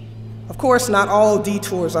 Of course, not all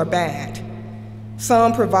detours are bad.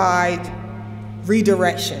 Some provide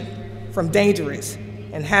redirection from dangerous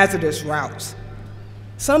and hazardous routes.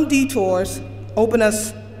 Some detours open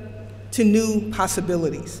us to new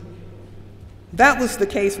possibilities. That was the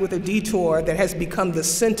case with a detour that has become the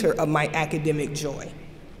center of my academic joy,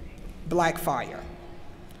 Blackfire,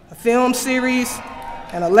 a film series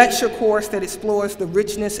and a lecture course that explores the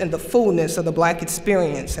richness and the fullness of the Black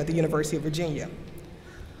experience at the University of Virginia.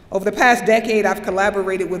 Over the past decade, I've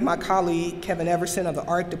collaborated with my colleague, Kevin Everson of the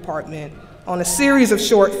Art Department, on a series of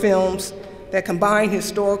short films that combine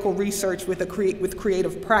historical research with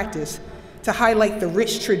creative practice to highlight the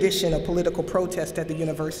rich tradition of political protest at the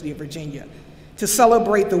University of Virginia, to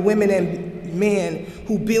celebrate the women and men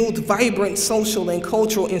who build vibrant social and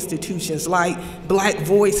cultural institutions like Black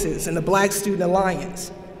Voices and the Black Student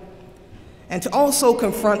Alliance, and to also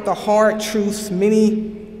confront the hard truths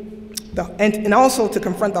and also to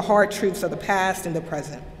confront the hard truths of the past and the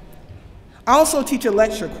present. I also teach a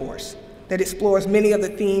lecture course that explores many of the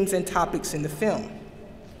themes and topics in the film.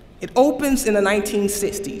 It opens in the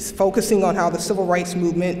 1960s, focusing on how the civil rights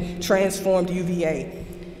movement transformed UVA,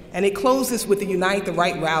 and it closes with the Unite the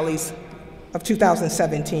Right rallies of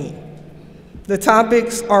 2017. The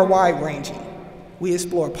topics are wide-ranging. We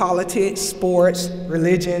explore politics, sports,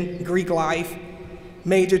 religion, Greek life,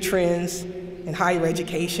 major trends in higher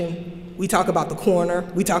education. We talk about the corner.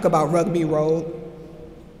 We talk about Rugby Road.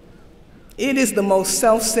 It is the most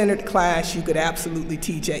self-centered class you could absolutely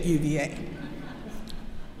teach at UVA.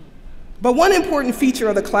 But one important feature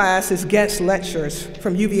of the class is guest lecturers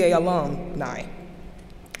from UVA alumni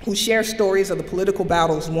who share stories of the political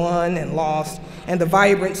battles won and lost and the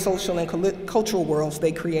vibrant social and cultural worlds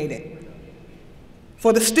they created.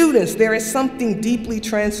 For the students, there is something deeply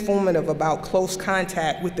transformative about close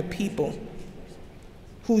contact with the people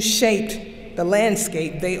who shaped the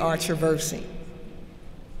landscape they are traversing.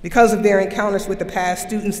 Because of their encounters with the past,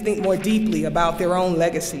 students think more deeply about their own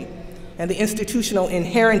legacy and the institutional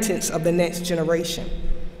inheritance of the next generation.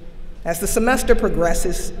 As the semester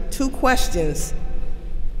progresses, two questions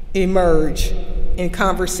emerge in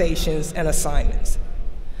conversations and assignments.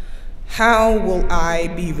 How will I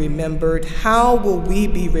be remembered? How will we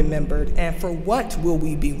be remembered? And for what will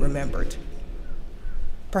we be remembered?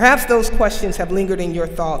 Perhaps those questions have lingered in your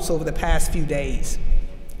thoughts over the past few days.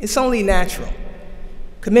 It's only natural.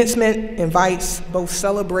 Commencement invites both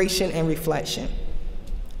celebration and reflection.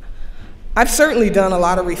 I've certainly done a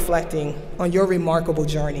lot of reflecting on your remarkable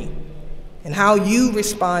journey and how you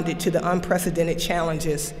responded to the unprecedented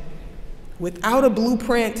challenges without a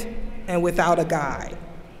blueprint and without a guide.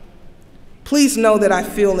 Please know that I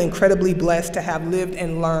feel incredibly blessed to have lived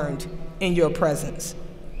and learned in your presence.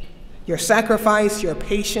 Your sacrifice, your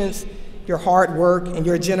patience, your hard work, and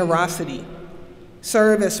your generosity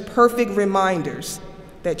serve as perfect reminders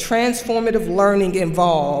that transformative learning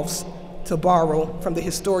involves, to borrow from the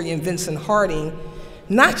historian Vincent Harding,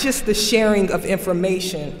 not just the sharing of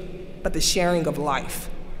information, but the sharing of life.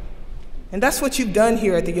 And that's what you've done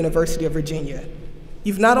here at the University of Virginia.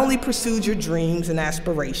 You've not only pursued your dreams and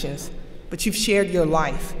aspirations, but you've shared your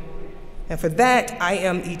life. And for that, I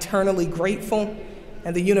am eternally grateful,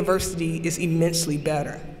 and the university is immensely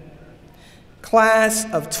better. Class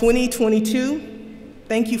of 2022,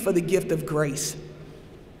 thank you for the gift of grace,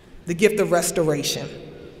 the gift of restoration,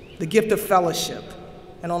 the gift of fellowship,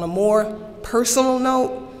 and on a more personal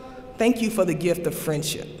note, thank you for the gift of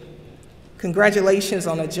friendship. Congratulations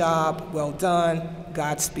on a job well done.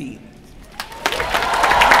 Godspeed.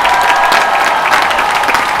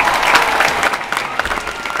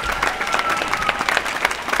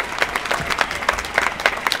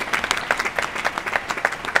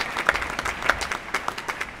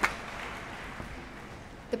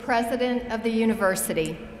 The President of the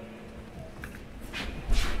University.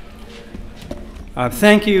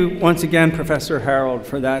 Thank you once again, Professor Harold,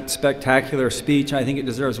 for that spectacular speech. I think it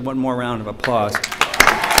deserves one more round of applause.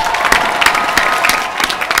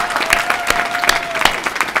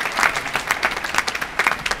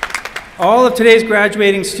 All of today's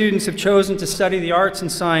graduating students have chosen to study the arts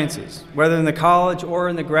and sciences, whether in the college or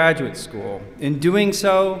in the graduate school. In doing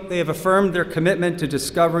so, they have affirmed their commitment to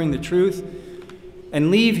discovering the truth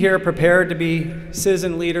and leave here prepared to be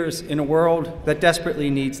citizen leaders in a world that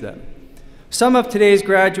desperately needs them. Some of today's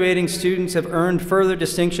graduating students have earned further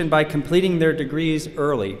distinction by completing their degrees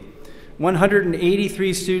early.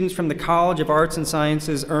 183 students from the College of Arts and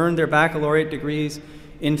Sciences earned their baccalaureate degrees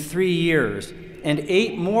in 3 years, and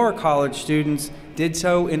 8 more college students did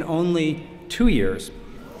so in only 2 years.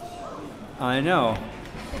 I know.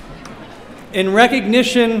 In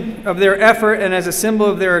recognition of their effort and as a symbol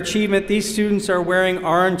of their achievement, these students are wearing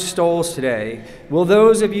orange stoles today. Will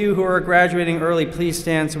those of you who are graduating early please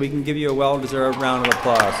stand so we can give you a well-deserved round of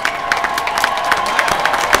applause?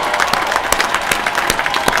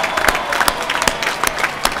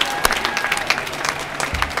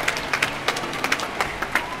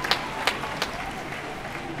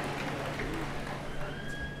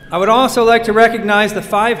 I would also like to recognize the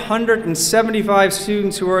 575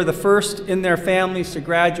 students who are the first in their families to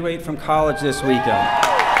graduate from college this weekend.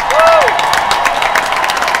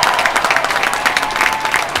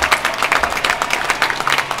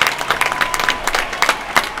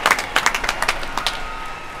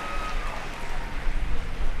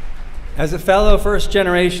 As a fellow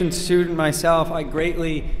first-generation student myself, I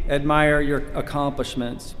greatly admire your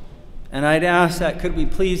accomplishments. And I'd ask that could we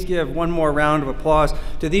please give one more round of applause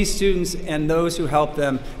to these students and those who helped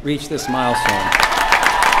them reach this milestone.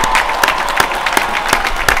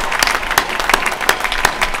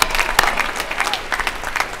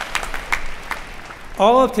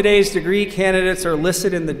 All of today's degree candidates are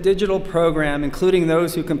listed in the digital program, including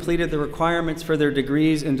those who completed the requirements for their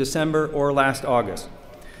degrees in December or last August.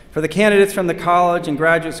 For the candidates from the College and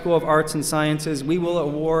Graduate School of Arts and Sciences, we will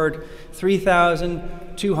award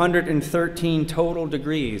 3,213 total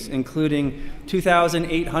degrees, including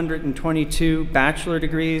 2,822 bachelor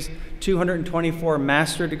degrees, 224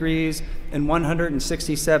 master degrees, and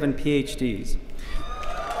 167 PhDs.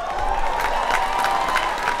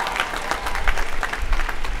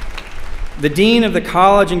 The Dean of the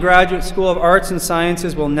College and Graduate School of Arts and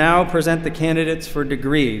Sciences will now present the candidates for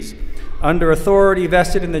degrees. Under authority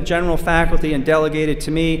vested in the general faculty and delegated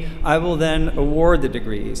to me, I will then award the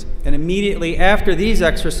degrees. And immediately after these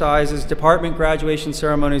exercises, department graduation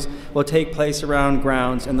ceremonies will take place around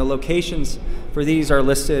grounds, and the locations for these are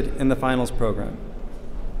listed in the finals program.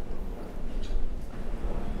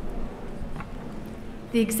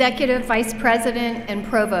 The Executive Vice President and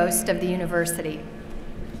Provost of the University.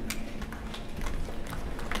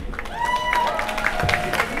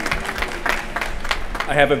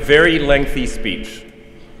 I have a very lengthy speech.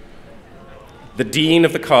 The Dean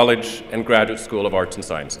of the College and Graduate School of Arts and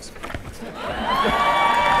Sciences.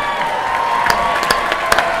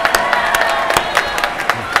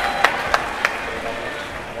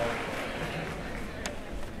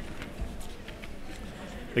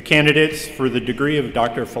 The candidates for the degree of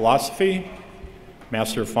Doctor of Philosophy,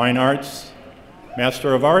 Master of Fine Arts,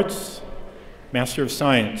 Master of Arts, Master of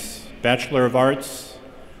Science, Bachelor of Arts,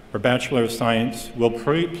 or Bachelor of Science will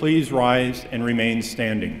please rise and remain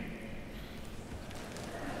standing.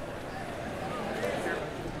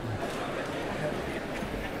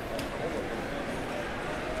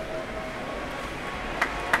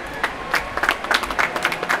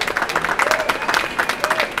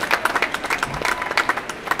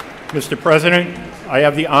 Mr. President, I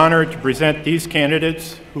have the honor to present these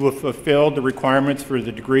candidates who have fulfilled the requirements for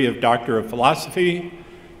the degree of Doctor of Philosophy,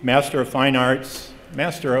 Master of Fine Arts,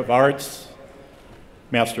 Master of Arts,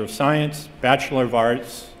 Master of Science, Bachelor of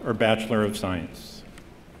Arts, or Bachelor of Science.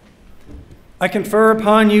 I confer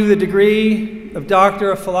upon you the degree of Doctor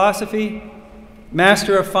of Philosophy,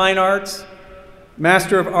 Master of Fine Arts,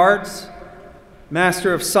 Master of Arts,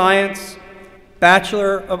 Master of Science,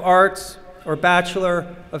 Bachelor of Arts, or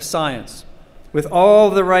Bachelor of Science, with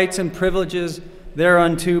all the rights and privileges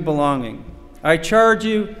thereunto belonging. I charge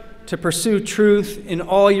you to pursue truth in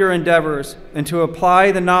all your endeavors and to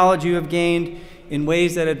apply the knowledge you have gained in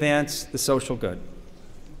ways that advance the social good.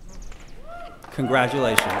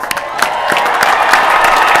 Congratulations.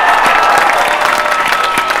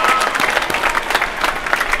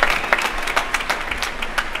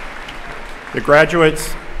 The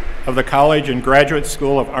graduates of the College and Graduate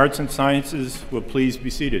School of Arts and Sciences will please be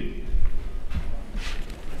seated.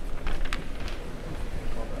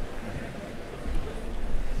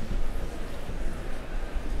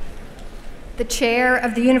 The Chair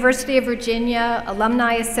of the University of Virginia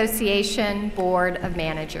Alumni Association Board of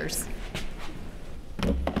Managers.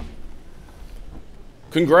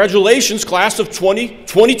 Congratulations, class of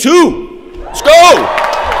 2022. Let's go!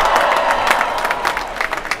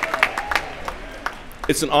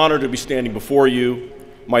 It's an honor to be standing before you.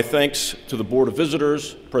 My thanks to the Board of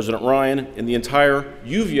Visitors, President Ryan, and the entire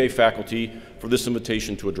UVA faculty for this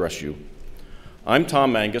invitation to address you. I'm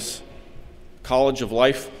Tom Mangus, College of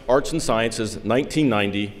Life, Arts and Sciences,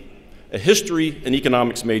 1990, a history and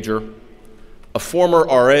economics major, a former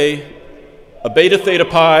RA, a Beta Theta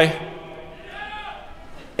Pi,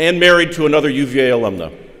 and married to another UVA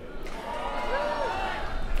alumna.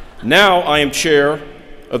 Now I am chair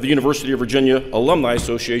of the University of Virginia Alumni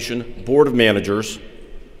Association Board of Managers.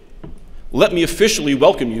 Let me officially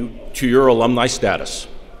welcome you to your alumni status.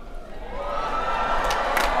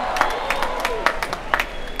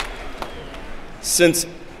 Since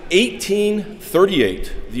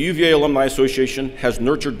 1838, the UVA Alumni Association has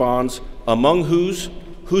nurtured bonds among who's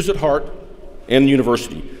at heart and the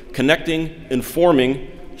university, connecting, informing,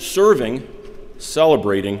 serving,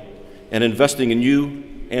 celebrating, and investing in you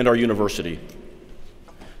and our university.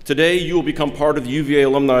 Today, you will become part of the UVA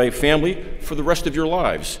alumni family for the rest of your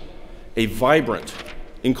lives, a vibrant,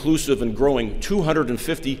 inclusive, and growing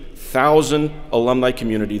 250,000 alumni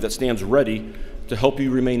community that stands ready to help you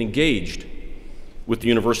remain engaged with the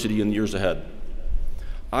university in the years ahead.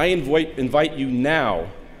 I invite you now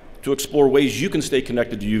to explore ways you can stay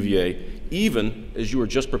connected to UVA, even as you are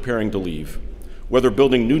just preparing to leave, whether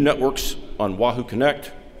building new networks on Wahoo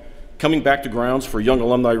Connect, coming back to grounds for young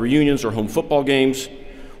alumni reunions or home football games,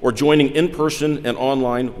 or joining in-person and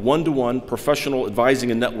online one-to-one professional advising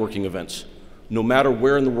and networking events, no matter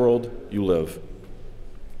where in the world you live.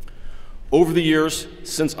 Over the years,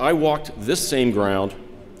 since I walked this same ground,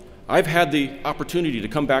 I've had the opportunity to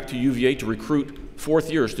come back to UVA to recruit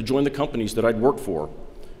fourth years to join the companies that I'd worked for,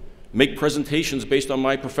 make presentations based on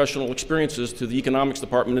my professional experiences to the economics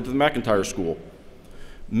department and to the McIntyre School,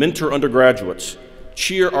 mentor undergraduates,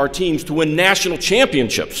 cheer our teams to win national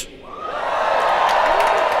championships,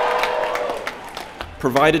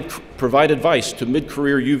 provide advice to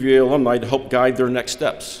mid-career UVA alumni to help guide their next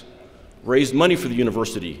steps, raise money for the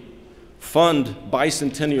university, fund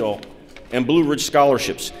bicentennial and Blue Ridge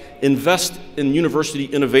scholarships, invest in university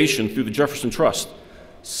innovation through the Jefferson Trust,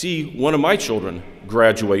 see one of my children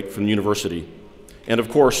graduate from the university, and of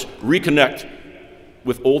course, reconnect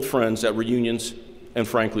with old friends at reunions and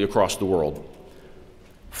frankly across the world.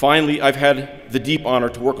 Finally, I've had the deep honor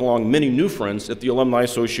to work along many new friends at the Alumni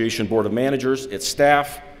Association Board of Managers, its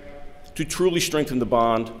staff, to truly strengthen the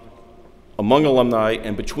bond among alumni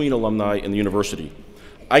and between alumni and the university.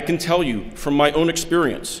 I can tell you from my own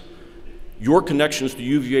experience, your connections to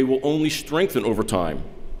UVA will only strengthen over time.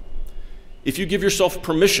 If you give yourself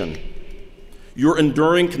permission, your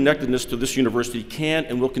enduring connectedness to this university can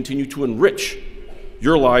and will continue to enrich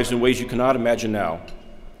your lives in ways you cannot imagine now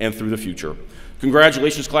and through the future.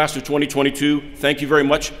 Congratulations, class of 2022. Thank you very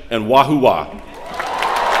much, and wahoo wah.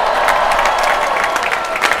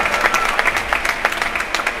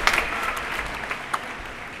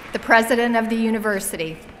 The President of the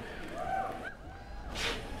University.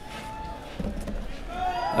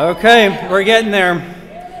 Okay, we're getting there.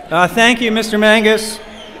 Thank you, Mr. Mangus.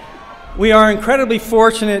 We are incredibly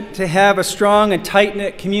fortunate to have a strong and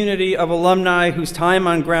tight-knit community of alumni whose time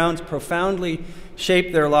on grounds profoundly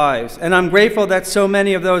shaped their lives. And I'm grateful that so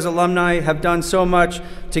many of those alumni have done so much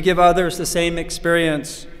to give others the same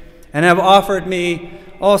experience and have offered me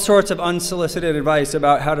all sorts of unsolicited advice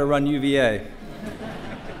about how to run UVA.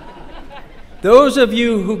 Those of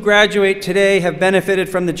you who graduate today have benefited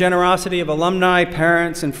from the generosity of alumni,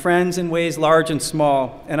 parents, and friends in ways large and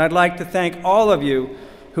small. And I'd like to thank all of you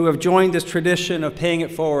who have joined this tradition of paying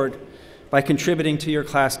it forward by contributing to your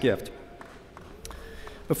class gift.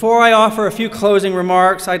 Before I offer a few closing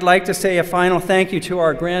remarks, I'd like to say a final thank you to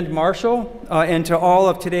our Grand Marshal and to all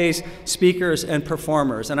of today's speakers and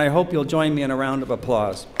performers, and I hope you'll join me in a round of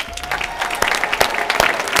applause.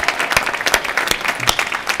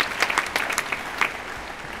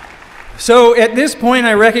 So at this point,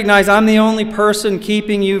 I recognize I'm the only person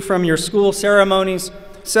keeping you from your school ceremonies,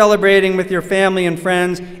 celebrating with your family and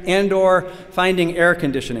friends, and/or finding air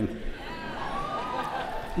conditioning.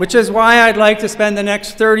 which is why I'd like to spend the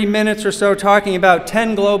next 30 minutes or so talking about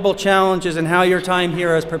 10 global challenges and how your time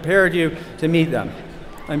here has prepared you to meet them.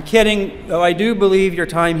 I'm kidding, though I do believe your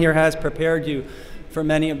time here has prepared you for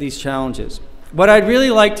many of these challenges. What I'd really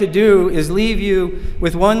like to do is leave you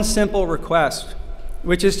with one simple request,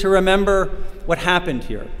 which is to remember what happened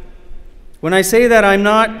here. When I say that, I'm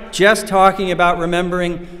not just talking about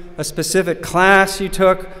remembering a specific class you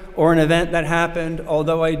took or an event that happened,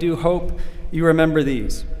 although I do hope you remember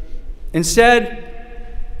these. Instead,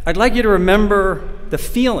 I'd like you to remember the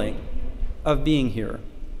feeling of being here,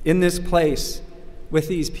 in this place, with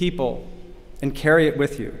these people, and carry it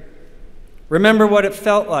with you. Remember what it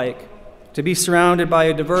felt like to be surrounded by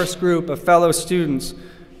a diverse group of fellow students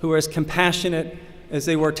who were as compassionate as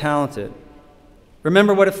they were talented.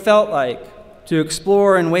 Remember what it felt like to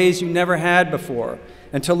explore in ways you never had before,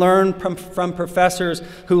 and to learn from professors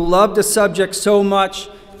who loved a subject so much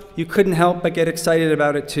you couldn't help but get excited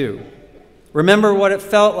about it too. Remember what it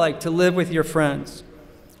felt like to live with your friends.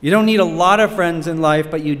 You don't need a lot of friends in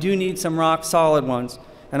life, but you do need some rock-solid ones,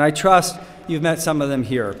 and I trust you've met some of them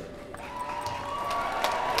here.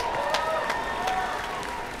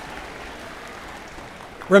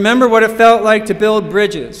 Remember what it felt like to build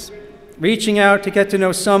bridges, reaching out to get to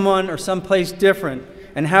know someone or someplace different,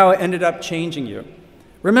 and how it ended up changing you.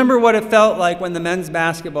 Remember what it felt like when the men's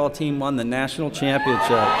basketball team won the national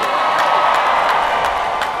championship.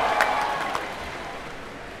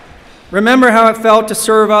 Remember how it felt to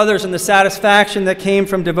serve others and the satisfaction that came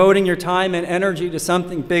from devoting your time and energy to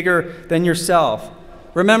something bigger than yourself.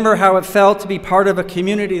 Remember how it felt to be part of a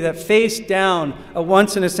community that faced down a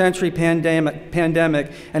once-in-a-century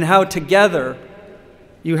pandemic, and how together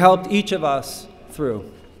you helped each of us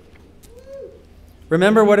through.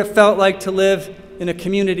 Remember what it felt like to live in a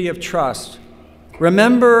community of trust.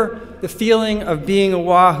 Remember the feeling of being a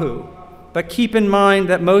Wahoo, but keep in mind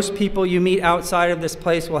that most people you meet outside of this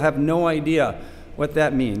place will have no idea what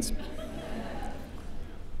that means.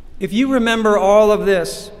 If you remember all of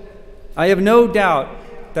this, I have no doubt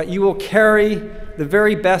that you will carry the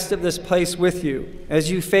very best of this place with you as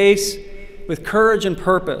you face, with courage and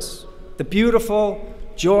purpose, the beautiful,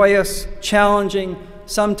 joyous, challenging,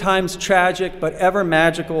 sometimes tragic, but ever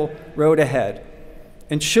magical road ahead.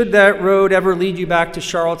 And should that road ever lead you back to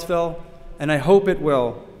Charlottesville, and I hope it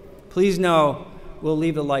will, please know we'll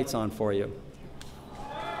leave the lights on for you.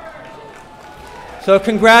 So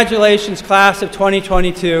congratulations, class of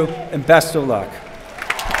 2022, and best of luck.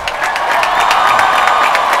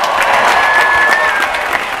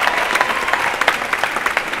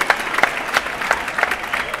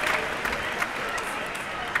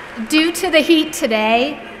 Due to the heat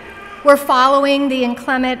today, we're following the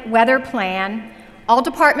inclement weather plan. All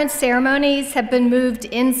department ceremonies have been moved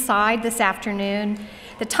inside this afternoon.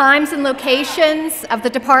 The times and locations of the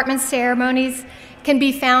department ceremonies can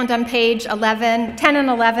be found on page 10 and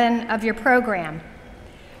 11 of your program.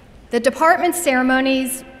 The department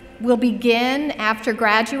ceremonies will begin after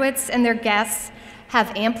graduates and their guests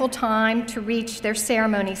have ample time to reach their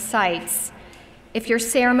ceremony sites. If your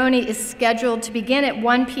ceremony is scheduled to begin at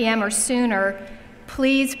 1 p.m. or sooner,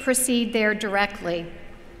 please proceed there directly.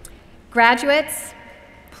 Graduates,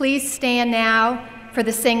 please stand now for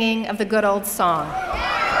the singing of the good old song.